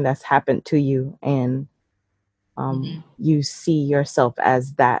 It's something that's happened to you, and you see yourself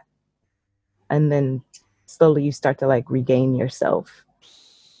as that. And then slowly you start to like regain yourself.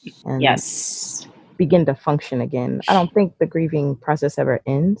 And yes. begin to function again. I don't think the grieving process ever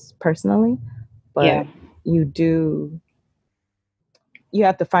ends personally, Yeah. but you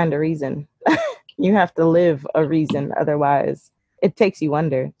have to find a reason. You have to live a reason. Otherwise, it takes you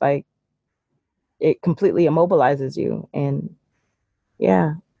under. Like, it completely immobilizes you. And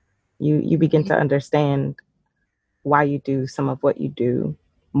yeah, you begin to understand why you do some of what you do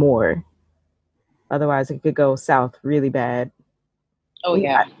more. Otherwise, it could go south really bad. Oh,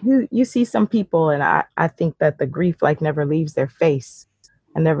 yeah. You see some people, and I think that the grief like never leaves their face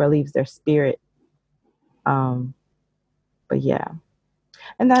and never leaves their spirit. But yeah,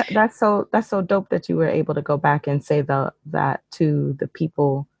 and that's so dope that you were able to go back and say that to the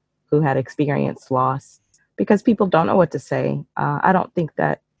people who had experienced loss, because people don't know what to say. I don't think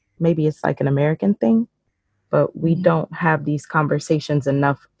that maybe it's like an American thing, but we don't have these conversations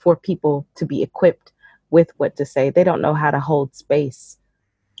enough for people to be equipped with what to say. They don't know how to hold space.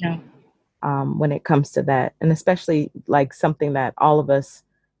 No. When it comes to that, and especially like something that all of us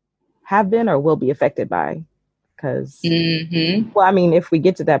have been or will be affected by. Because, well, I mean, if we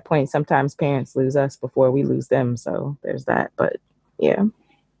get to that point, sometimes parents lose us before we lose them. So there's that. But yeah.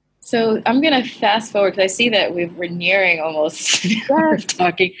 So I'm going to fast forward because I see that we're nearing almost an hour of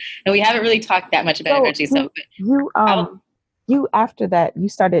talking, and we haven't really talked that much about energy stuff. You after that, you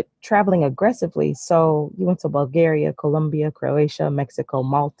started traveling aggressively. So you went to Bulgaria, Colombia, Croatia, Mexico,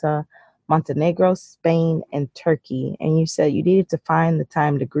 Malta, Montenegro, Spain, and Turkey. And you said you needed to find the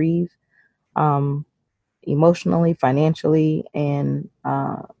time to grieve, emotionally, financially, and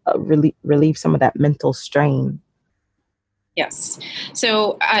relieve some of that mental strain. Yes.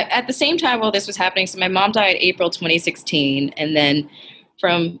 So at the same time while this was happening, so my mom died April 2016, and then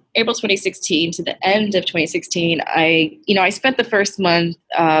from April 2016 to the end of 2016, I spent the first month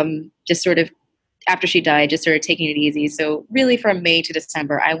just sort of after she died, just sort of taking it easy. So really from May to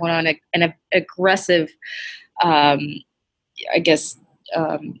December, I went on an aggressive,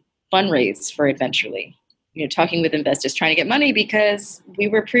 fundraise for Adventurely. Talking with investors, trying to get money because we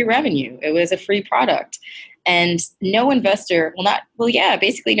were pre-revenue. It was a free product. And no investors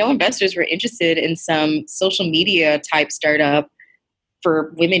were interested in some social media type startup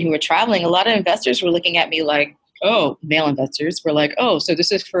for women who were traveling. A lot of investors were looking at me like, oh, male investors were like, oh, so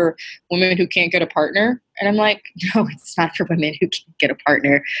this is for women who can't get a partner? And I'm like, no, it's not for women who can't get a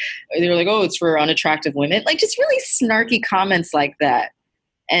partner. They were like, oh, it's for unattractive women. Like just really snarky comments like that.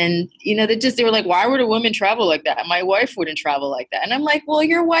 And, they were like, why would a woman travel like that? My wife wouldn't travel like that. And I'm like, well,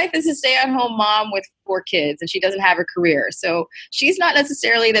 your wife is a stay-at-home mom with 4 kids and she doesn't have a career. So she's not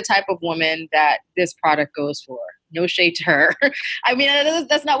necessarily the type of woman that this product goes for. No shade to her. I mean,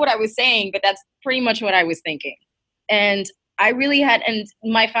 that's not what I was saying, but that's pretty much what I was thinking. And and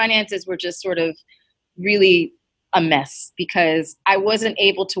my finances were just sort of really a mess because I wasn't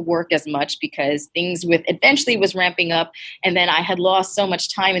able to work as much because things with Adventurely was ramping up. And then I had lost so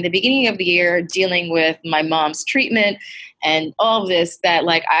much time in the beginning of the year dealing with my mom's treatment and all of this that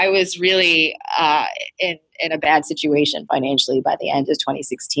like I was really in a bad situation financially by the end of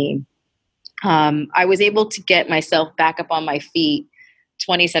 2016. I was able to get myself back up on my feet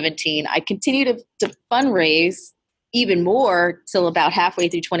 2017. I continued to fundraise even more till about halfway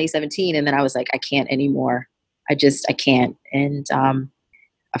through 2017. And then I was like, I can't anymore. I can't. And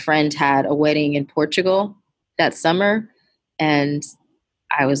a friend had a wedding in Portugal that summer. And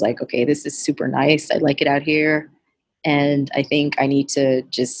I was like, okay, this is super nice. I like it out here. And I think I need to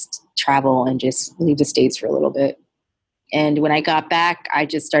just travel and just leave the States for a little bit. And when I got back, I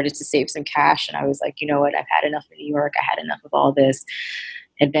just started to save some cash. And I was like, you know what? I've had enough of New York. I had enough of all this.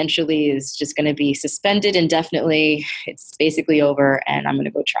 Adventurely is just going to be suspended indefinitely. It's basically over and I'm going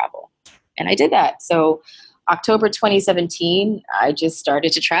to go travel. And I did that. So October 2017, I just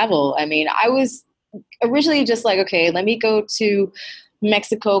started to travel. I mean, I was originally just like, okay, let me go to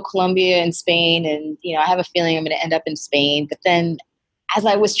Mexico, Colombia, and Spain. And, I have a feeling I'm going to end up in Spain. But then as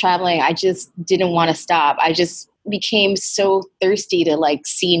I was traveling, I just didn't want to stop. I just became so thirsty to like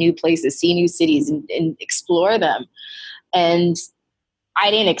see new places, see new cities and explore them. And I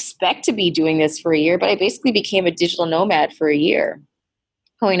didn't expect to be doing this for a year, but I basically became a digital nomad for a year,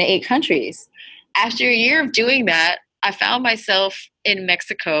 going to 8 countries. After a year of doing that, I found myself in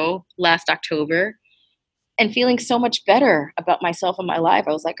Mexico last October and feeling so much better about myself and my life.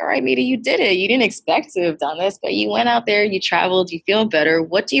 I was like, all right, Mita, you did it. You didn't expect to have done this, but you went out there, you traveled, you feel better.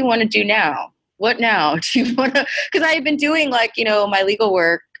 What do you want to do now? What now? Do you want to, because I had been doing like, my legal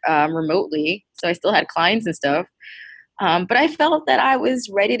work remotely. So I still had clients and stuff. But I felt that I was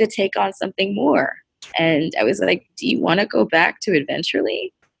ready to take on something more. And I was like, do you want to go back to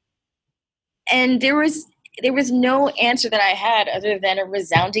Adventurely? And there was there was no answer that I had other than a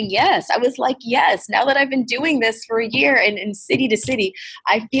resounding yes. I was like, yes, now that I've been doing this for a year and in city to city,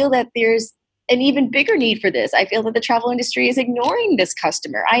 I feel that there's an even bigger need for this. I feel that the travel industry is ignoring this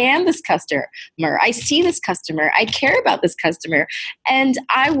customer. I am this customer. I see this customer. I care about this customer, and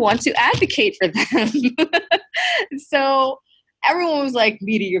I want to advocate for them. So everyone was like,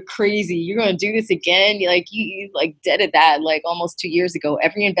 Mita, you're crazy. You're going to do this again. You like deaded that like almost 2 years ago.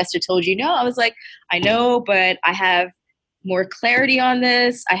 Every investor told you no. I was like, I know, but I have more clarity on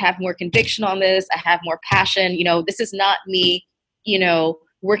this. I have more conviction on this. I have more passion. This is not me,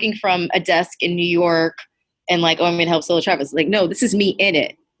 working from a desk in New York and like, oh, I'm going to help solo travelers. Like, no, this is me in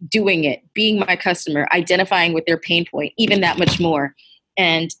it, doing it, being my customer, identifying with their pain point, even that much more.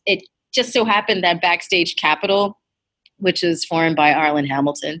 And it just so happened that Backstage Capital, which is formed by Arlen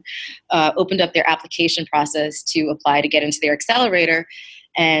Hamilton, opened up their application process to apply to get into their accelerator.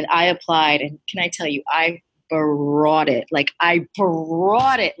 And I applied, and can I tell you, I brought it like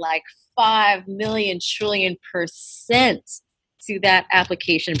 5 million trillion % to that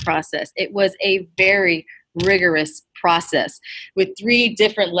application process. It was a very rigorous process with 3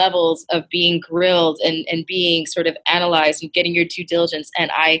 different levels of being grilled and being sort of analyzed and getting your due diligence. And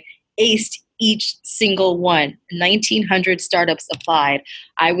I aced each single one. 1,900 startups applied.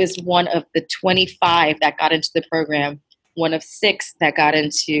 I was one of the 25 that got into the program, one of 6 that got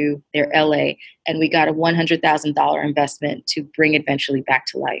into their LA, and we got a $100,000 investment to bring Eventually back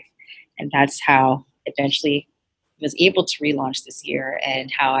to life. And that's how Eventually was able to relaunch this year,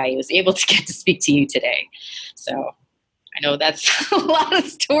 and how I was able to get to speak to you today. So I know that's a lot of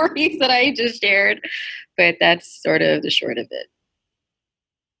stories that I just shared, but that's sort of the short of it.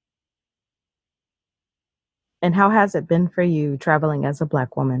 And how has it been for you traveling as a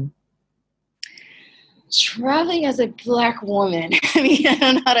Black woman? Traveling as a Black woman, I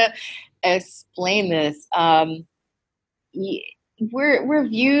don't know how to explain this. We're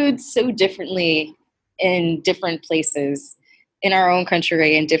viewed so differently in different places in our own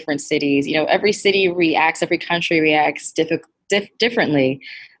country, in different cities. Every city reacts, every country reacts differently.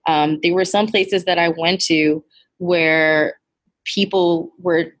 There were some places that I went to where people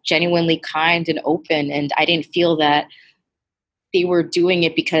were genuinely kind and open, and I didn't feel that they were doing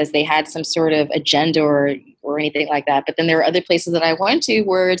it because they had some sort of agenda or anything like that. But then there are other places that I went to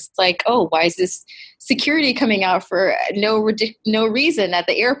where it's like, oh, why is this security coming out for no reason at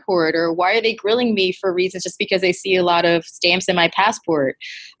the airport? Or why are they grilling me for reasons just because they see a lot of stamps in my passport?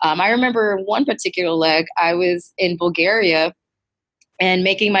 I remember one particular leg, I was in Bulgaria and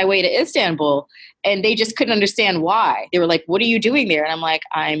making my way to Istanbul, and they just couldn't understand why. They were like, what are you doing there? And I'm like,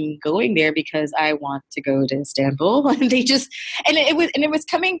 I'm going there because I want to go to Istanbul. And it was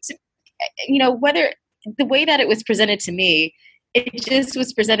coming to, whether the way that it was presented to me, it just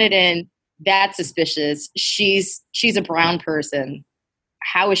was presented in, that's suspicious. She's a brown person.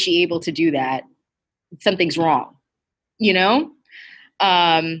 How is she able to do that? Something's wrong,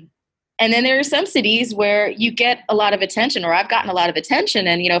 And then there are some cities where you get a lot of attention, or I've gotten a lot of attention.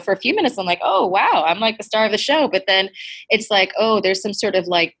 And, for a few minutes, I'm like, oh, wow, I'm like the star of the show. But then it's like, oh, there's some sort of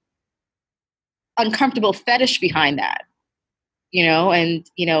like uncomfortable fetish behind that, and,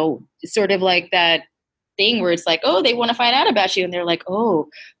 sort of like that thing where it's like, oh, they want to find out about you. And they're like, oh,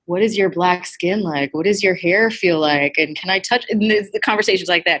 what is your Black skin like? What does your hair feel like? And can I touch? And the conversations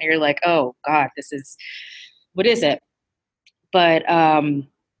like that. And you're like, oh, God, what is it? But,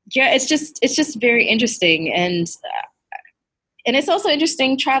 yeah, it's just very interesting, and it's also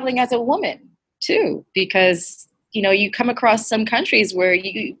interesting traveling as a woman too, because you come across some countries where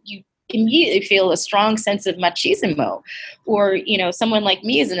you immediately feel a strong sense of machismo, or someone like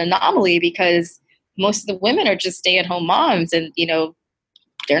me is an anomaly because most of the women are just stay-at-home moms, and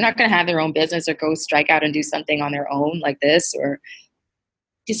they're not going to have their own business or go strike out and do something on their own like this, or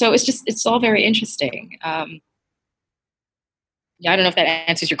so it's all very interesting. Yeah, I don't know if that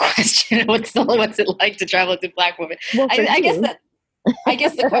answers your question. What's it like to travel as a Black woman? Well, I guess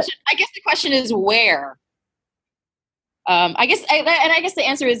the question is where. I guess the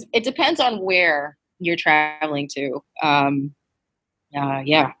answer is it depends on where you're traveling to.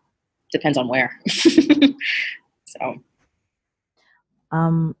 Yeah, depends on where. So,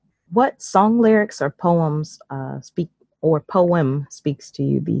 what song lyrics or poems poem speaks to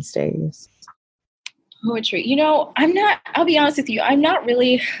you these days? Poetry. I'll be honest with you, I'm not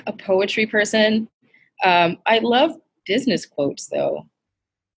really a poetry person. I love business quotes, though.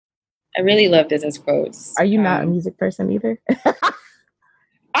 I really love business quotes. Are you not a music person either?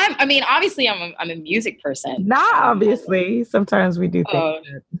 Obviously, I'm a music person. Not obviously. Sometimes we do think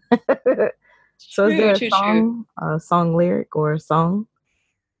that. So is there a song lyric or a song?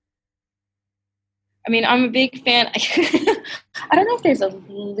 I mean, I'm a big fan. I don't know if there's a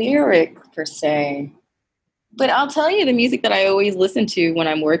lyric per se, but I'll tell you the music that I always listen to when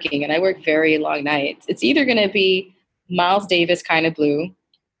I'm working, and I work very long nights. It's either going to be Miles Davis, Kind of Blue,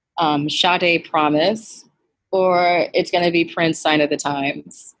 Sade, Promise, or it's going to be Prince, Sign of the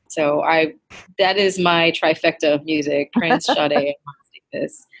Times. So that is my trifecta of music: Prince, Sade, and Miles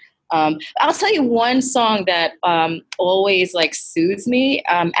Davis. I'll tell you one song that always like soothes me.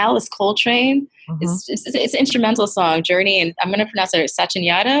 Alice Coltrane. It's an instrumental song, Journey, and I'm going to pronounce it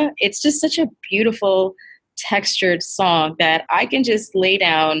Sachanyada. It's just such a beautiful, textured song that I can just lay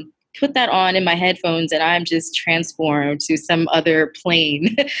down, put that on in my headphones, and I'm just transformed to some other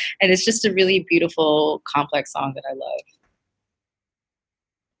plane. And it's just a really beautiful, complex song that I love.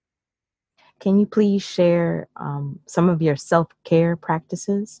 Can you please share some of your self-care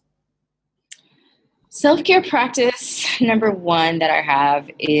practices? Self-care practice number one that I have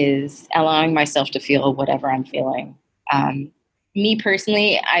is allowing myself to feel whatever I'm feeling. Me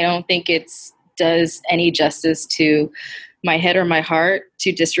personally, I don't think it does any justice to my head or my heart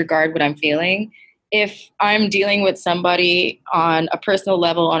to disregard what I'm feeling. If I'm dealing with somebody on a personal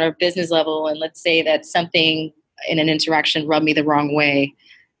level, on a business level, and let's say that something in an interaction rubbed me the wrong way,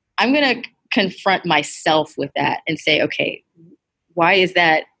 I'm going to confront myself with that and say, okay, why is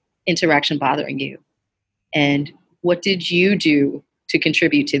that interaction bothering you? And what did you do to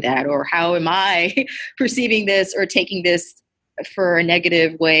contribute to that? Or how am I perceiving this or taking this for a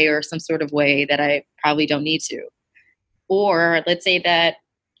negative way or some sort of way that I probably don't need to? Or let's say that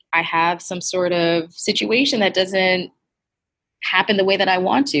I have some sort of situation that doesn't happen the way that I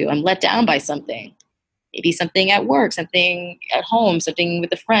want to. I'm let down by something. Maybe something at work, something at home, something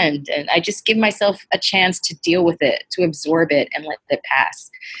with a friend. And I just give myself a chance to deal with it, to absorb it and let it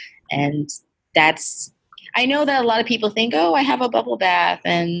pass. And I know that a lot of people think, oh, I have a bubble bath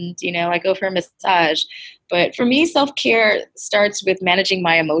and, I go for a massage. But for me, self-care starts with managing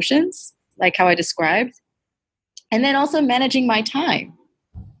my emotions, like how I described, and then also managing my time,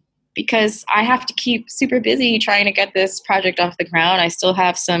 because I have to keep super busy trying to get this project off the ground. I still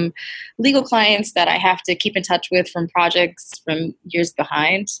have some legal clients that I have to keep in touch with from projects from years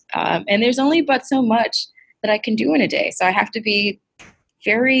behind. And there's only but so much that I can do in a day. So I have to be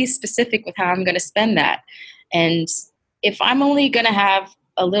very specific with how I'm going to spend that. And if I'm only going to have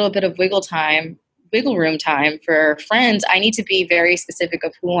a little bit of wiggle room time for friends, I need to be very specific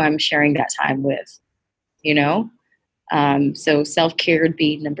of who I'm sharing that time with, So self-care would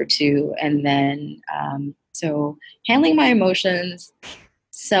be number two. And then, so handling my emotions,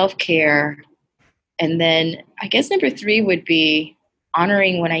 self-care. And then I guess number three would be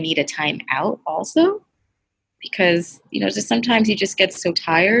honoring when I need a time out also. Because, just sometimes you just get so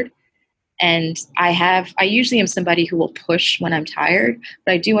tired. And I usually am somebody who will push when I'm tired,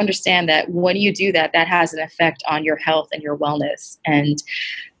 but I do understand that when you do that, that has an effect on your health and your wellness. And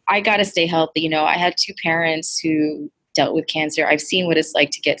I got to stay healthy. I had two parents who dealt with cancer. I've seen what it's like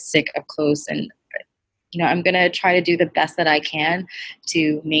to get sick up close, and I'm going to try to do the best that I can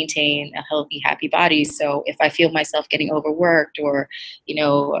to maintain a healthy, happy body. So if I feel myself getting overworked or,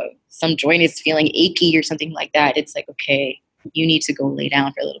 some joint is feeling achy or something like that, it's like, okay, you need to go lay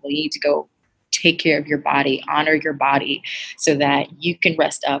down for a little bit. You need to go take care of your body, honor your body so that you can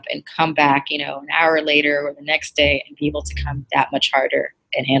rest up and come back, an hour later or the next day and be able to come that much harder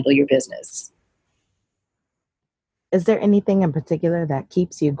and handle your business. Is there anything in particular that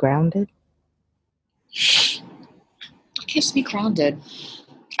keeps you grounded? Keeps me grounded.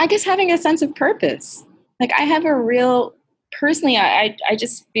 I guess having a sense of purpose. Like I have a real, personally, I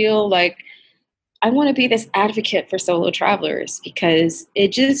just feel like I want to be this advocate for solo travelers because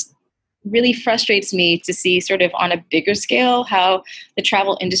it just really frustrates me to see sort of on a bigger scale how the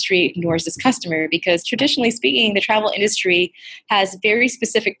travel industry ignores this customer, because traditionally speaking, the travel industry has very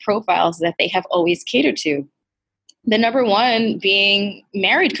specific profiles that they have always catered to. The number one being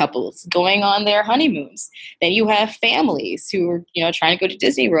married couples going on their honeymoons. Then you have families who are, trying to go to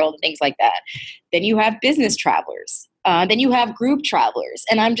Disney World and things like that. Then you have business travelers. Then you have group travelers.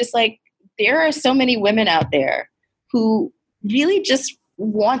 And I'm just like, there are so many women out there who really just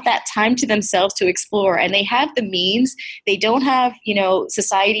want that time to themselves to explore, and they have the means. They don't have,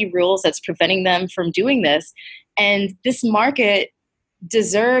 society rules that's preventing them from doing this. And this market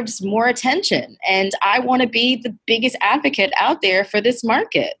deserves more attention. And I want to be the biggest advocate out there for this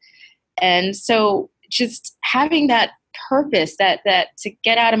market. And so just having that purpose, that to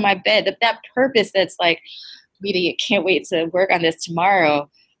get out of my bed, that purpose that's like, really, I can't wait to work on this tomorrow.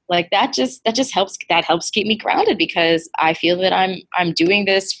 Like that just helps keep me grounded, because I feel that I'm doing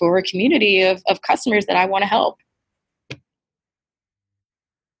this for a community of customers that I want to help.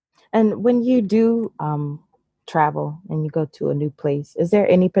 And when you do travel and you go to a new place, is there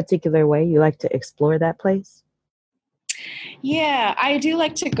any particular way you like to explore that place? Yeah, I do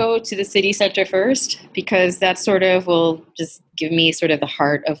like to go to the city center first because that sort of will just give me sort of the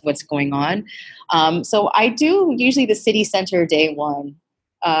heart of what's going on. So I do usually the city center day one.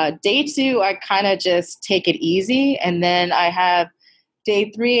 Day two, I kind of just take it easy. And then I have day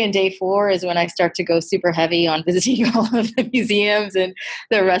three and day four is when I start to go super heavy on visiting all of the museums and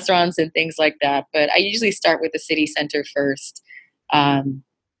the restaurants and things like that. But I usually start with the city center first.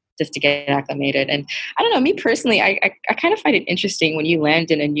 Just to get acclimated. And I don't know, me personally, I kind of find it interesting when you land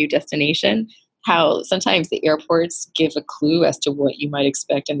in a new destination, how sometimes the airports give a clue as to what you might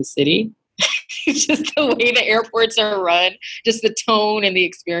expect in the city. Just the way the airports are run, just the tone and the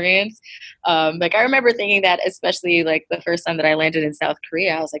experience. Like I remember thinking that, especially like the first time that I landed in South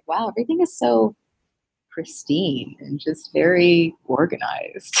Korea, I was like, wow, everything is so pristine and just very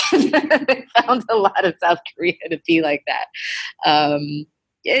organized. I found a lot of South Korea to be like that.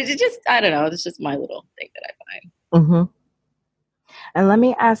 It just, I don't know, it's just my little thing that I find. Mm-hmm. And let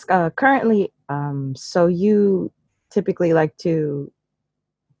me ask, currently, so you typically like to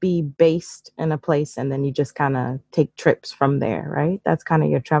be based in a place and then you just kind of take trips from there, right? That's kind of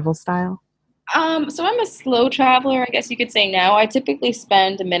your travel style? So I'm a slow traveler, I guess you could say now. I typically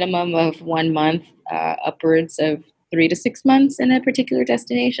spend a minimum of 1 month, upwards of 3 to 6 months in a particular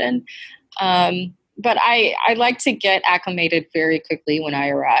destination. But I like to get acclimated very quickly when I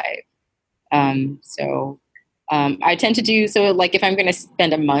arrive. I tend to do so, like if I'm going to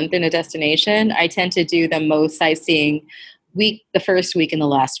spend a month in a destination, I tend to do the most sightseeing the first week and the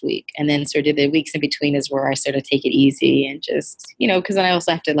last week. And then sort of the weeks in between is where I sort of take it easy and just, because then I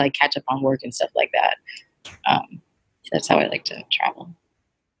also have to like catch up on work and stuff like that. So that's how I like to travel.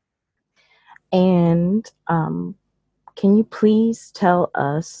 And can you please tell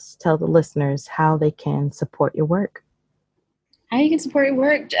the listeners how they can support your work? How you can support your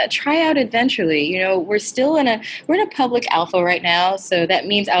work? Try out Adventurely. We're in a public alpha right now, so that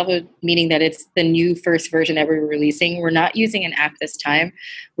means alpha meaning that it's the new first version that we're releasing. We're not using an app this time.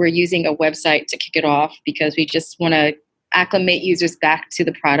 We're using a website to kick it off because we just want to acclimate users back to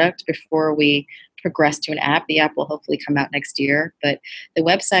the product before we progress to an app. The app will hopefully come out next year, but the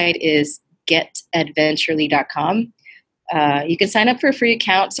website is getadventurely.com. You can sign up for a free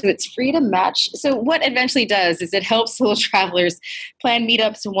account, so it's free to match. So what Eventually does is it helps solo travelers plan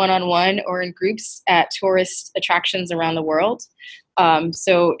meetups one-on-one or in groups at tourist attractions around the world.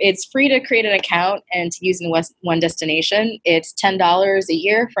 So it's free to create an account and to use in one destination. It's $10 a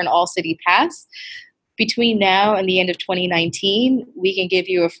year for an all-city pass. Between now and the end of 2019, we can give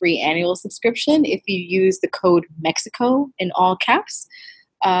you a free annual subscription if you use the code Mexico in all caps.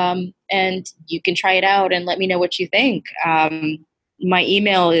 And you can try it out and let me know what you think. My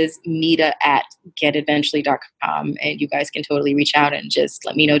email is mita@getadventurely.com, and you guys can totally reach out and just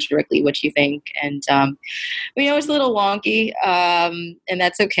let me know directly what you think. And we know it's a little wonky, and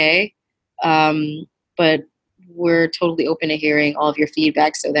that's okay. But we're totally open to hearing all of your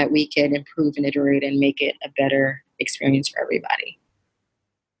feedback so that we can improve and iterate and make it a better experience for everybody.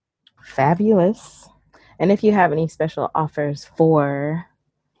 Fabulous. And if you have any special offers for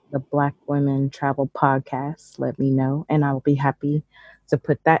the Black Women Travel Podcast, let me know, and I will be happy to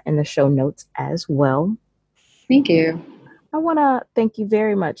put that in the show notes as well. Thank you. I want to thank you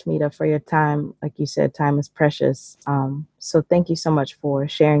very much, Mita, for your time. Like you said, time is precious. So thank you so much for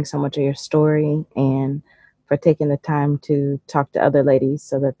sharing so much of your story and for taking the time to talk to other ladies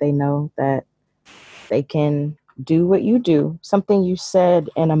so that they know that they can do what you do. Something you said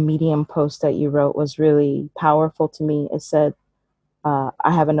in a Medium post that you wrote was really powerful to me. It said, I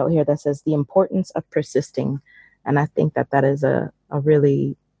have a note here that says the importance of persisting. And I think that is a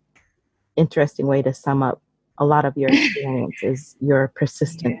really interesting way to sum up a lot of your experience is your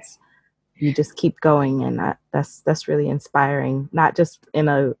persistence. Yeah. You just keep going. And that's really inspiring, not just in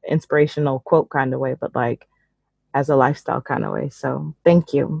a inspirational quote kind of way, but like as a lifestyle kind of way. So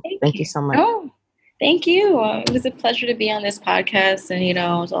thank you. Thank you so much. Oh, thank you. It was a pleasure to be on this podcast. And,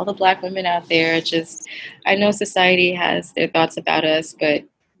 to all the Black women out there, I know society has their thoughts about us, but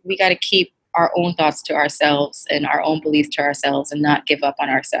we got to keep our own thoughts to ourselves and our own beliefs to ourselves and not give up on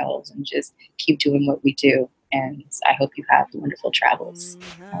ourselves and just keep doing what we do. And I hope you have wonderful travels.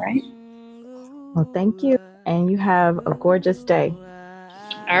 All right. Well, thank you. And you have a gorgeous day.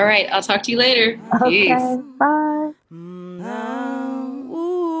 All right. I'll talk to you later. Okay. Peace. Bye.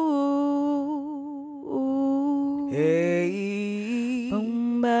 Hey.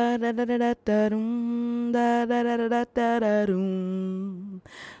 Boom ba da da da da da dum da da da da da da dum.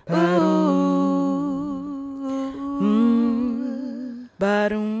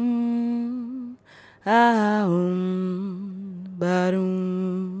 Ba-dum, ah, ba-dum.